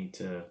allowed me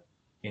to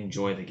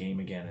enjoy the game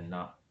again and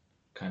not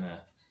kind of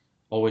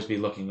always be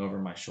looking over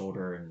my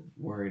shoulder and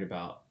worried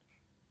about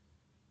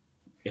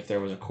if there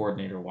was a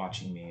coordinator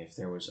watching me, if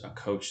there was a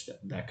coach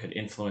that could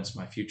influence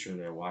my future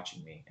there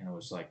watching me. And it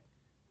was like,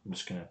 I'm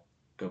just going to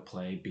go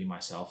play, be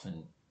myself,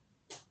 and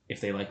if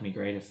they like me,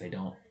 great. If they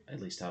don't,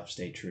 at least I've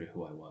stayed true to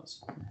who I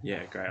was.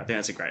 Yeah, great. I think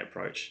that's a great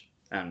approach.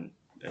 And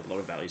a lot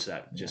of value to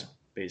that. Just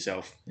be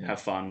yourself, have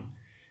fun.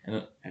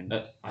 And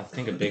I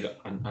think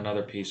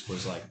another piece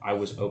was like, I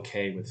was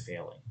okay with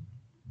failing.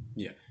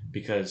 Yeah.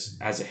 Because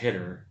as a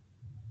hitter,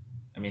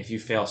 I mean, if you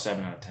fail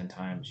 7 out of 10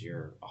 times,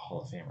 you're a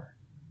Hall of Famer.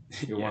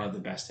 You're one of the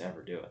best to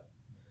ever do it.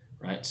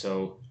 Right?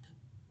 So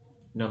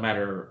no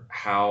matter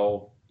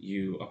how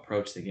you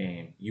approach the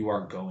game, you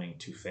are going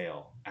to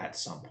fail at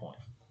some point.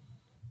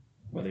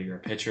 Whether you're a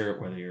pitcher,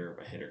 whether you're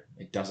a hitter,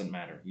 it doesn't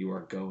matter. You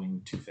are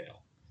going to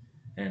fail.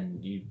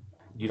 And you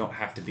don't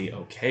have to be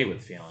okay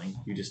with failing.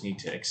 You just need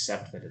to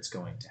accept that it's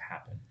going to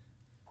happen.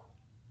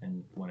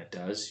 And when it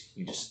does,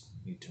 you just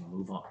need to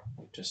move on.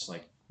 Just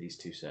like these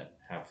two said.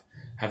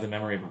 Have the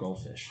memory of a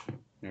goldfish.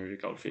 Memory of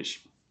a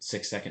goldfish.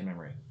 6-second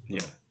memory.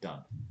 Yeah.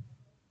 Done.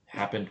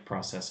 Happened,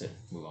 process it,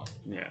 move on.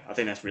 Yeah, I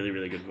think that's really,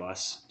 really good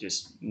advice.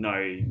 Just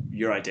know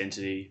your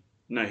identity,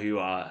 know who you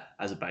are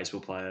as a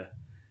baseball player.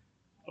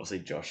 Obviously,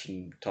 Josh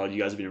and Todd, you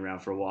guys have been around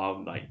for a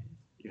while. Like,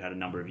 you've had a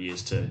number of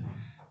years to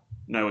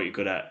know what you're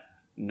good at,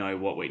 know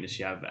what weakness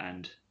you have,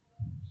 and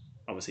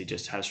obviously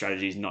just have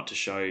strategies not to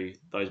show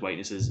those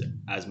weaknesses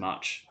as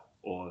much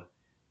or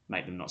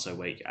make them not so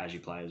weak as you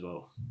play as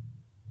well.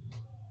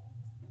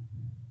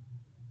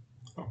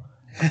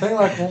 I think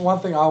like one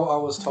thing I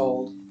was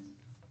told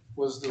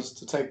was just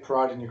to take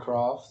pride in your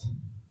craft.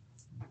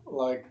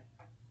 like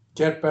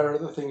get better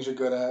at the things you're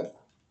good at,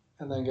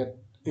 and then get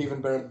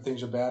even better at the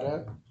things you're bad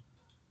at.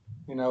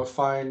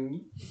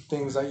 Find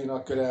things that you're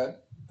not good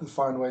at and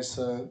find ways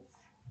to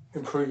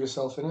improve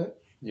yourself in it.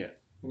 Yeah.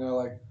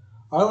 Like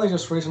I only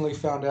just recently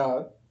found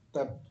out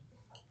that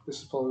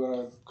this is probably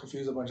going to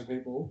confuse a bunch of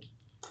people.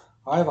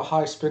 I have a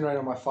high spin rate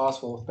on my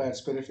fastball with bad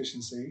spin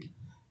efficiency.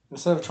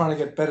 Instead of trying to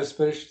get better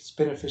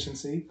spin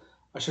efficiency,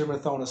 I should have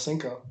been throwing a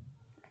sinker.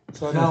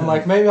 So now I'm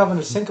like, maybe I've been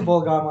a sinker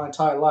ball guy my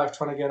entire life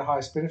trying to get high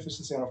spin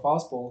efficiency on a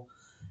fastball.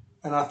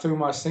 And I threw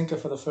my sinker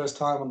for the first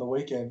time on the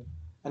weekend,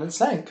 and it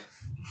sank.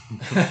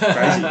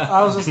 Crazy.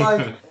 I was just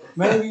like,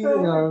 maybe,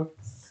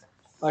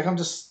 like I'm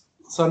just...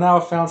 So now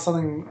I've found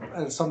something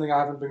I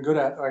haven't been good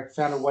at. Like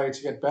found a way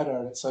to get better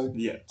at it. So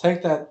Yeah.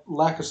 take that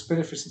lack of spin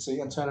efficiency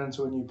and turn it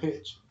into a new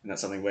pitch. And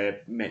that's something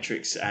where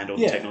metrics and all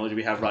the Yeah. technology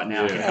we have right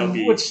now Yeah. can help And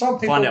you which some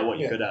people- find out what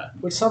you're yeah. good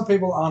at. Which some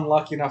people aren't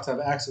lucky enough to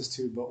have access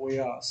to, but we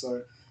are.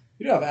 So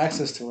you do have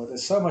access to it.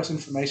 There's so much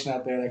information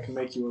out there that can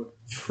make you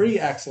free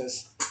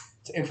access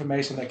to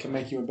information that can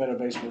make you a better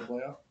baseball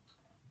player,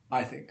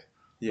 I think.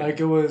 Yeah. Like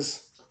it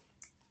was...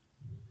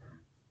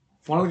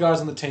 One of the guys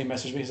on the team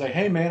messaged me. He's like,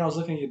 hey, man, I was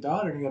looking at your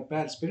data and you got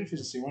bad spin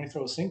efficiency. Why don't you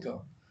throw a sinker?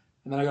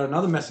 And then I got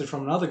another message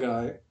from another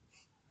guy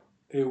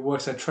who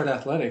works at Tread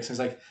Athletics. He's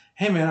like,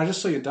 hey, man, I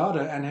just saw your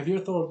data and have you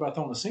ever thought about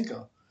throwing a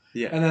sinker?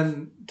 Yeah. And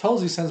then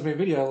Tolsey sends me a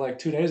video like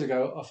 2 days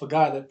ago of a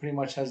guy that pretty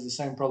much has the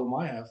same problem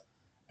I have.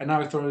 And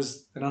now he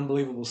throws an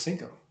unbelievable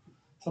sinker.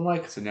 So I'm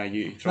like, So now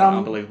you throw an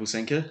unbelievable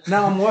sinker.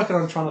 now I'm working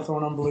on trying to throw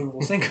an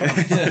unbelievable sinker.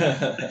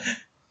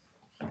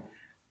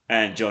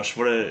 And Josh,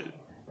 what are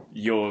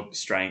your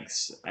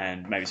strengths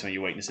and maybe some of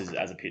your weaknesses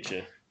as a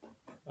pitcher?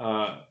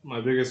 My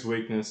biggest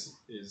weakness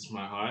is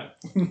my height.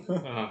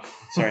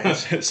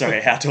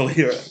 Sorry, how tall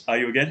are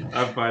you again?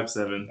 I'm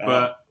 5'7",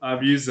 but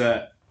I've used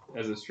that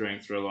as a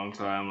strength for a long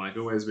time. Like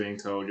always being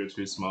told you're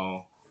too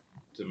small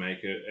to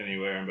make it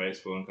anywhere in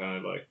baseball and kind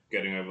of like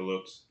getting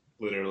overlooked,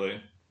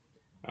 literally.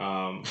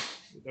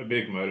 A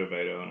big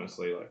motivator,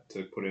 honestly, like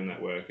to put in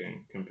that work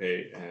and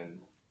compete,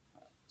 and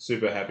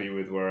super happy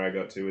with where I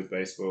got to with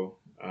baseball.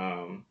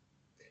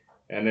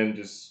 And then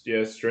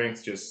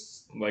strength,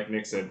 just like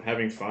Nick said,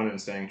 having fun and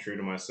staying true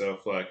to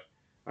myself. Like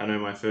I know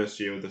my first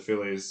year with the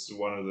Phillies,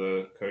 one of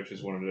the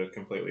coaches wanted to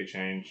completely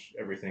change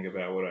everything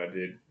about what I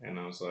did. And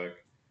I was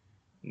like,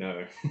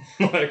 no,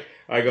 like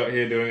I got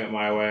here doing it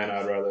my way and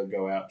I'd rather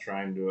go out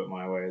trying to do it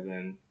my way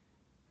than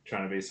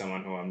trying to be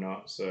someone who I'm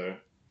not. So,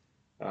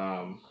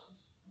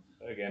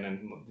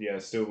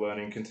 still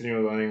learning,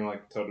 continual learning,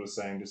 like Todd was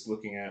saying, just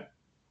looking at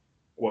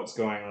what's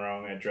going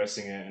wrong,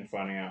 addressing it, and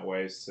finding out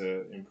ways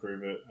to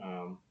improve it.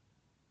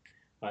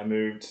 I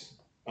moved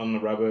on the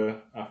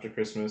rubber after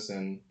Christmas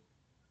and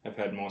have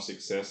had more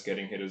success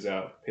getting hitters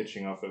out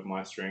pitching off of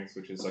my strengths,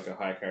 which is like a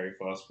high carry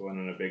fastball and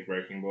then a big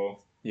breaking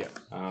ball. Yeah.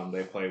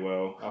 They play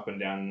well up and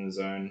down in the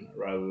zone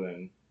rather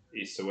than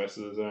east to west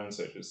of the zone,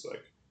 so just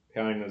like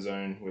pounding the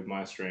zone with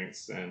my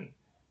strengths and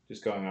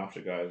just going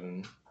after guys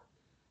and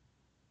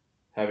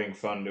having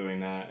fun doing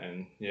that.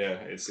 And yeah,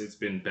 it's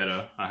been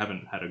better. I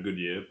haven't had a good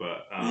year,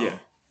 but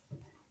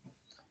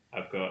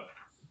I've got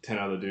 10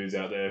 other dudes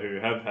out there who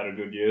have had a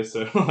good year,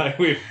 so like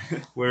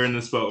we're in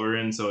the spot we're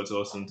in, so it's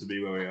awesome to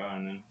be where we are,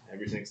 and then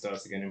everything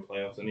starts again in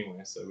playoffs anyway,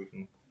 so we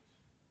can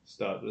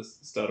start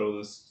all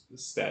this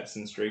stats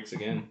and streaks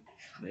again.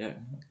 Yeah.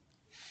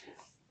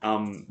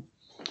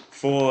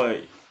 For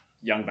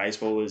young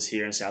baseballers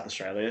here in South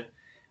Australia,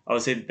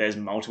 obviously there's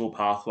multiple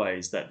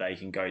pathways that they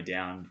can go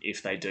down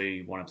if they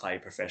do want to play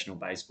professional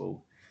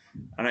baseball.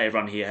 I know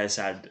everyone here has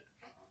had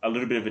a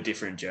little bit of a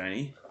different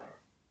journey.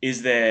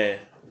 Is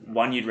there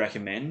one you'd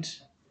recommend?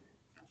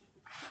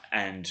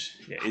 And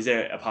is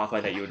there a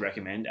pathway that you would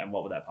recommend, and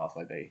what would that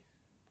pathway be?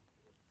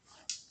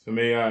 For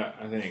me, I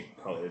think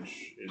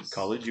college is...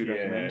 College you'd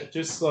recommend?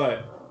 Just like,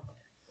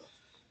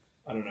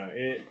 I don't know,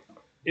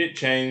 it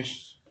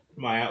changed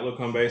my outlook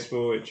on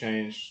baseball, it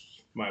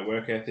changed my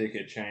work ethic,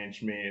 it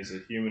changed me as a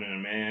human and a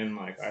man.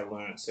 Like, I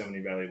learned so many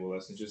valuable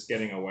lessons, just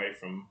getting away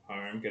from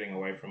home, getting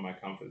away from my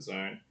comfort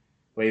zone,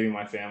 leaving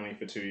my family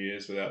for 2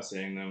 years without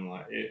seeing them.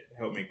 Like, it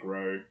helped me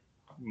grow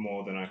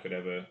more than I could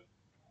ever,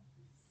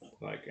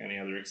 like, any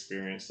other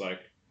experience. Like,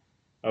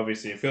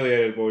 obviously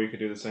affiliated ball, you could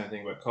do the same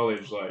thing, but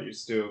college, like,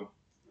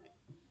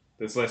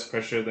 there's less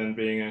pressure than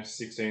being a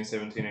 16,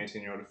 17,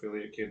 18-year-old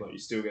affiliate kid. Like, you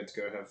still get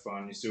to go have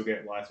fun. You still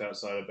get life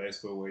outside of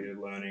baseball where you're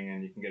learning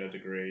and you can get a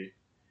degree.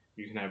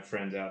 You can have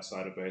friends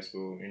outside of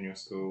baseball in your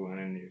school, and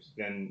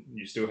then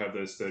you still have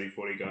those 30,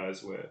 40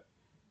 guys where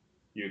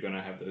you're going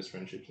to have those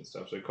friendships and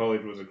stuff. So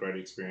college was a great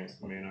experience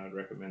for me, and I would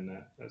recommend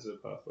that as a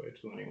pathway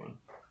to anyone.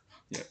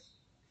 Yeah.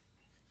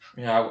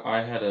 Yeah,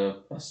 I had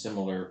a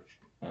similar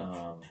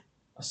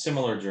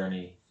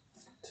journey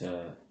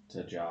to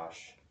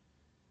Josh.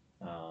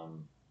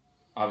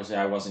 Obviously,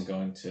 I wasn't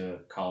going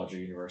to college or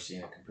university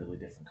in a completely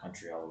different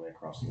country all the way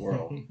across the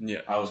world.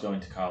 Yeah. I was going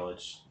to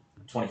college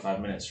 25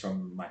 minutes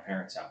from my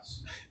parents'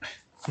 house.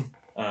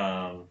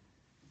 But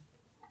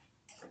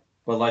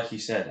like he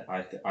said,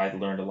 I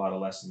learned a lot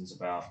of lessons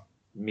about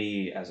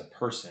me as a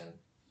person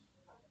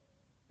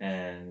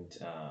and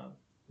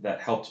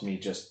that helped me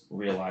just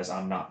realize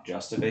I'm not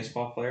just a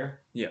baseball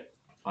player. Yeah.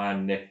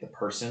 I'm Nick the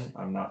person.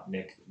 I'm not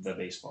Nick the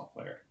baseball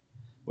player,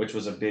 which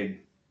was a big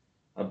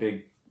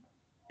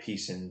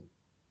piece in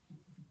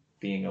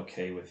being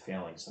okay with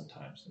failing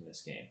sometimes in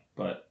this game.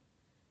 But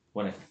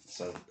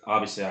so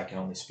obviously I can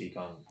only speak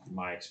on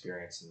my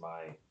experience and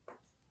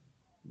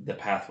the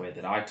pathway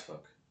that I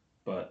took,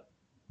 but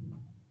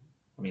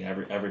I mean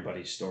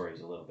everybody's story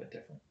is a little bit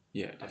different.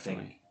 Yeah,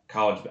 definitely.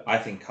 I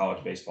think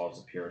college baseball is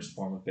the purest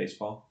form of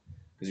baseball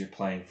because you're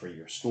playing for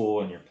your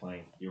school and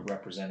you're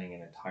representing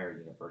an entire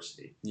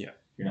university. Yeah.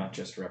 You're not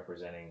just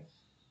representing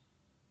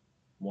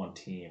one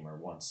team or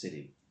one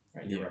city,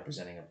 right? You're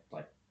representing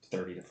like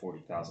 30 to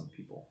 40,000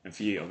 people. And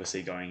for you,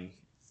 obviously going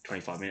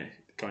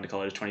to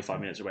college 25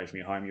 minutes away from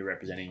your home, you're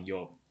representing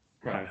your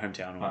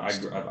hometown.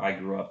 I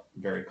grew up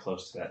very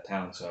close to that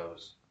town, so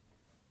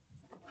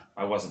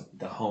I wasn't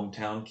the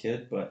hometown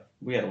kid, but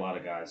we had a lot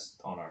of guys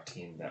on our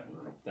team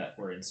that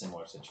were in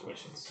similar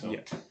situations. So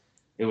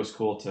it was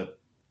cool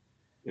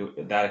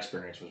that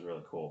experience was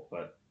really cool,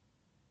 but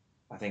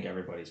I think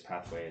everybody's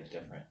pathway is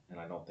different, and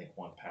I don't think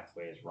one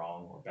pathway is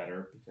wrong or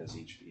better because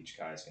each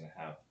guy is going to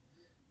have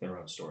their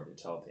own story to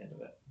tell at the end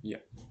of it.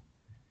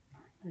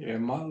 Yeah,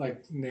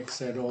 like Nick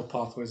said, all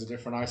pathways are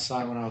different. I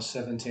signed when I was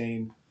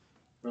 17,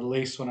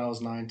 released when I was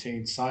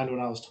 19, signed when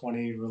I was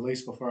 20,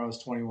 released before I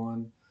was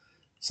 21,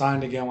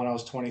 signed again when I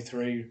was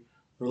 23,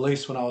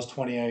 released when I was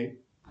 28,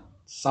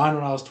 signed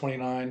when I was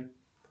 29,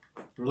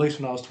 released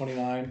when I was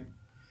 29.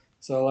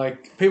 So,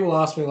 like, people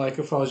ask me, like,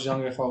 if I was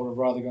younger, if I would have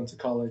rather gone to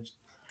college.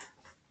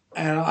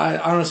 And I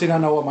honestly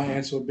don't know what my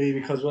answer would be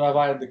because would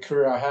I had the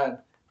career I had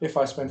if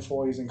I spent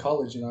 4 years in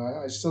college? You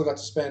know, I still got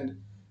to spend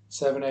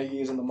 7, 8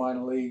 years in the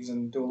minor leagues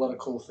and do a lot of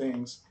cool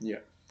things. Yeah.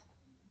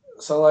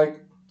 So,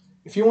 like,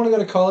 if you want to go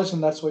to college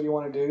and that's what you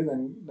want to do,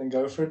 then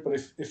go for it. But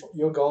if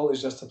your goal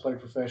is just to play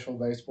professional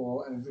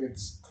baseball and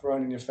it's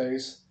thrown in your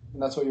face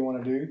and that's what you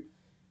want to do,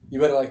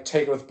 you better, like,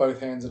 take it with both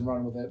hands and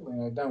run with it. You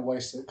know, don't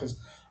waste it. Because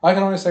I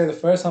can only say the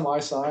first time I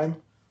signed,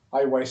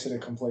 I wasted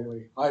it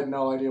completely. I had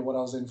no idea what I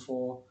was in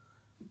for.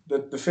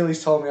 The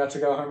Phillies told me I had to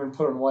go home and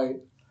put on weight,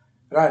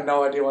 and I had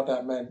no idea what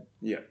that meant.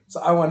 Yeah. So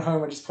I went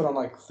home and just put on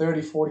like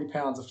 30, 40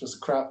 pounds of just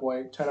crap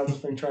weight, turned up to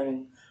spring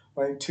training,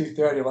 weighing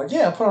 230. I'm like,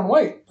 yeah, I put on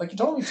weight, like you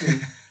told me to.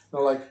 And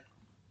they're like,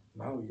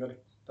 no,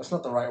 that's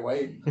not the right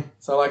weight.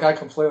 So, like, I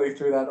completely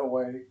threw that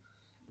away.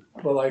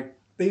 But, like,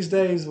 these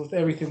days, with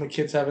everything the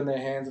kids have in their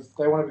hands, if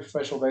they want to be a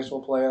professional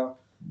baseball player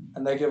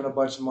and they're given a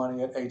bunch of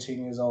money at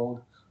 18 years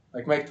old,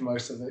 like, make the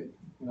most of it,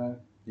 you know?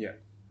 Yeah.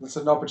 It's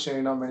an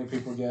opportunity not many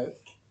people get.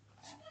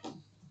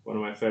 One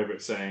of my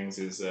favorite sayings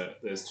is that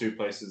there's two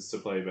places to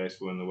play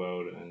baseball in the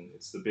world, and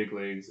it's the big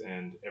leagues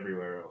and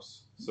everywhere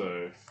else.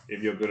 So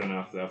if you're good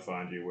enough, they'll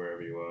find you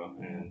wherever you are.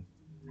 And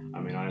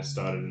I mean, I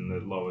started in the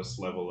lowest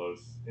level of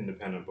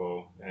independent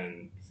ball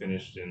and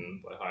finished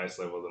in the highest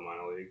level of the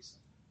minor leagues.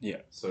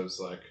 Yeah. So it's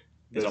like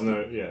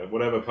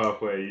whatever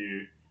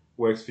pathway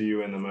works for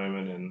you in the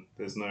moment, and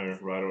there's no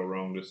right or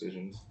wrong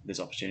decisions. There's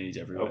opportunities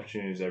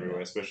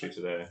everywhere. Especially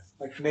today.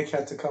 Like, Nick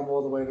had to come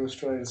all the way to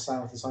Australia to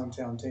sign with his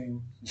hometown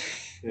team.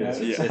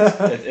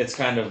 It's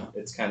kind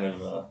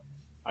of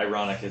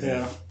ironic, isn't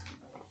it?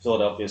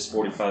 Philadelphia is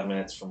 45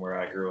 minutes from where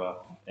I grew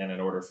up, and in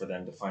order for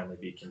them to finally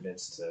be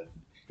convinced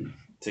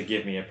to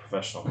give me a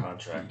professional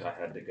contract, I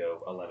had to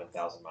go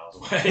 11,000 miles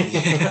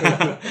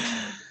away.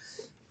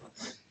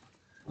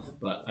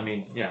 But I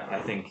mean, yeah, I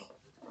think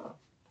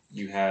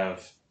you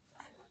have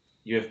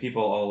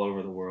people all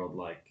over the world,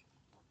 like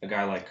a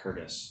guy like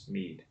Curtis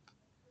Mead,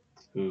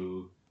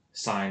 who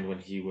signed when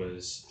he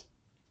was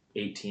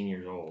 18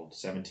 years old,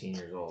 17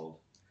 years old,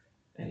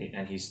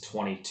 and he's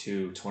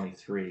 22,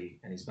 23,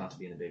 and he's about to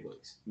be in the big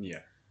leagues. Yeah.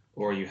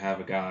 Or you have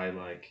a guy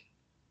like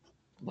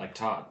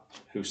Todd,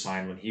 who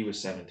signed when he was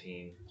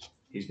 17.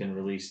 He's been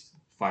released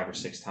 5 or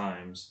 6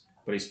 times,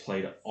 but he's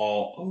played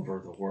all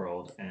over the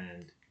world,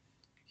 and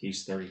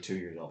he's 32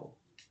 years old.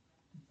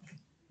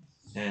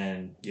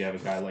 And you have a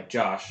guy like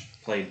Josh,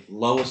 played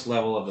lowest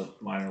level of the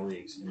minor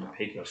leagues in the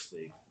Pecos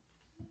League,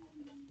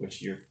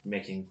 which you're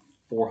making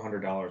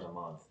 $400 a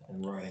month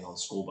and riding on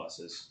school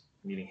buses,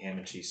 eating ham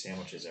and cheese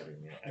sandwiches every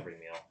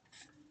meal.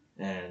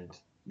 And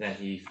then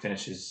he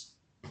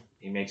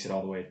makes it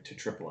all the way to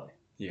AAA.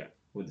 Yeah.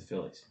 With the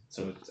Phillies.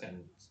 So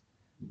and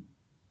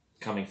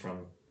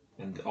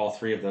all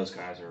 3 of those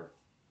guys are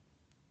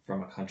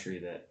from a country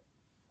that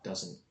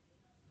doesn't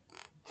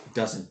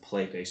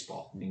play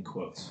baseball, in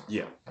quotes.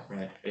 Yeah.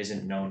 Right?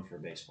 Isn't known for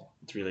baseball.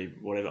 It's really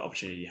whatever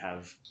opportunity you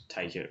have,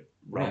 take it,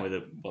 run with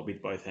it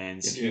with both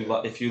hands.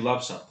 If you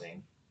love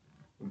something,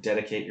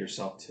 dedicate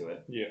yourself to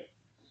it. Yeah.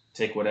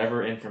 Take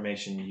whatever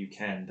information you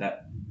can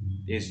that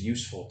is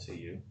useful to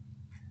you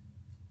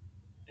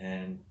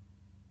and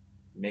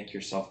make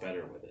yourself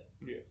better with it.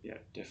 Yeah,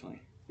 definitely.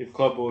 If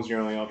club ball is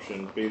your only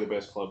option, be the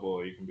best club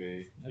baller you can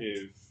be.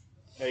 If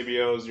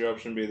ABL is your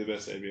option, be the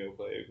best ABL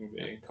player you can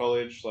be.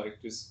 College,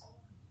 like, just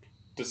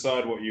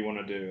decide what you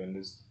want to do and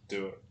just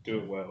do it. Do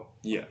it well.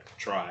 Yeah.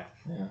 Try.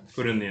 Yeah.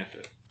 Put in the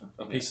effort.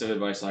 A piece of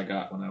advice I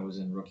got when I was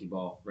in rookie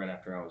ball right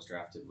after I was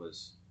drafted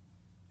was,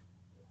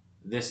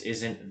 this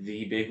isn't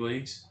the big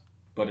leagues,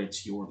 but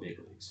it's your big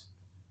leagues.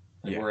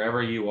 Like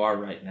wherever you are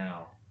right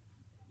now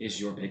is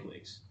your big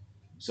leagues.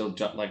 So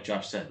like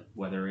Josh said,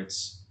 whether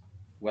it's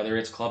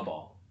club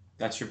ball,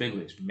 that's your big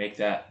leagues. Make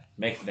that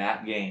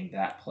game,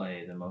 that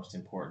play, the most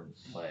important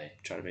play.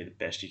 Try to be the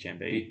best you can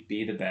be.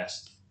 Be the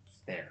best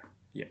there.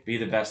 Yeah. Be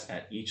the best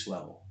at each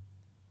level.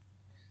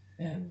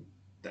 And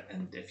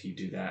if you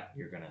do that,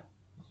 you're gonna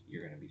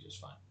be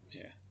just fine.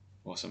 Yeah.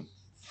 Awesome.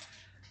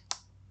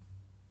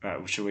 All right.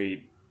 Well, should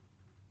we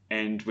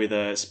end with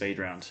a speed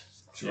round?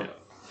 Sure. Yeah.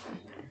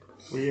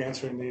 Were you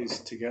answering these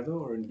together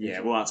or individually?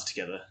 Yeah, we'll answer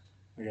together.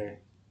 Okay.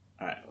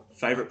 All right.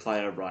 Favorite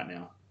player right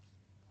now?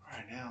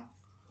 Right now.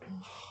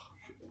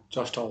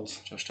 Josh Tolles.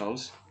 Josh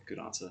Tolles. Good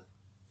answer.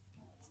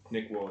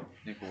 Nick Ward.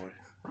 Nick Ward.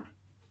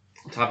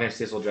 Top Van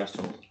Stissel, Josh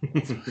Tolles.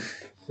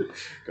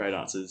 Great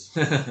answers.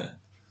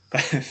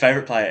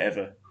 Favorite player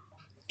ever?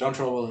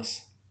 Dontrell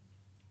Willis.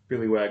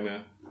 Billy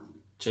Wagner.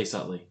 Chase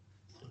Utley.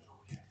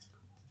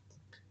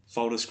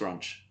 Fold or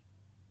scrunch?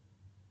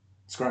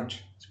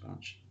 Scrunch.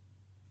 Scrunch.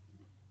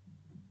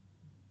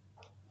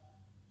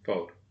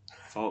 Fold.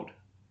 Fold.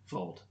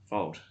 Fold.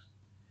 Fold.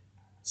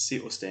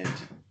 Sit or stand?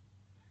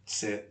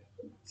 Sit.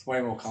 It's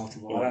way more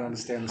comfortable. I don't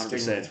understand the 100%.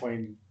 stigma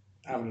between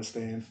having a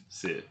stand.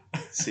 Sit.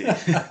 Sit.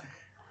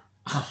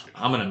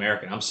 I'm an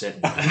American. I'm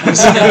sitting.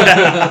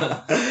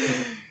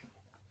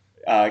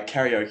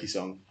 Karaoke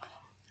song.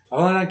 I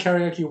only done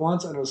karaoke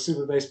once, and it was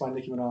Super Bass by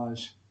Nicki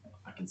Minaj.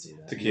 I can see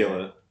that.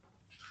 Tequila.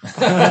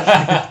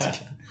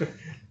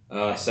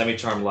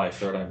 Semi-charmed life,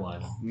 Third Eye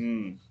Blind.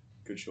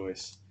 Good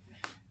choice.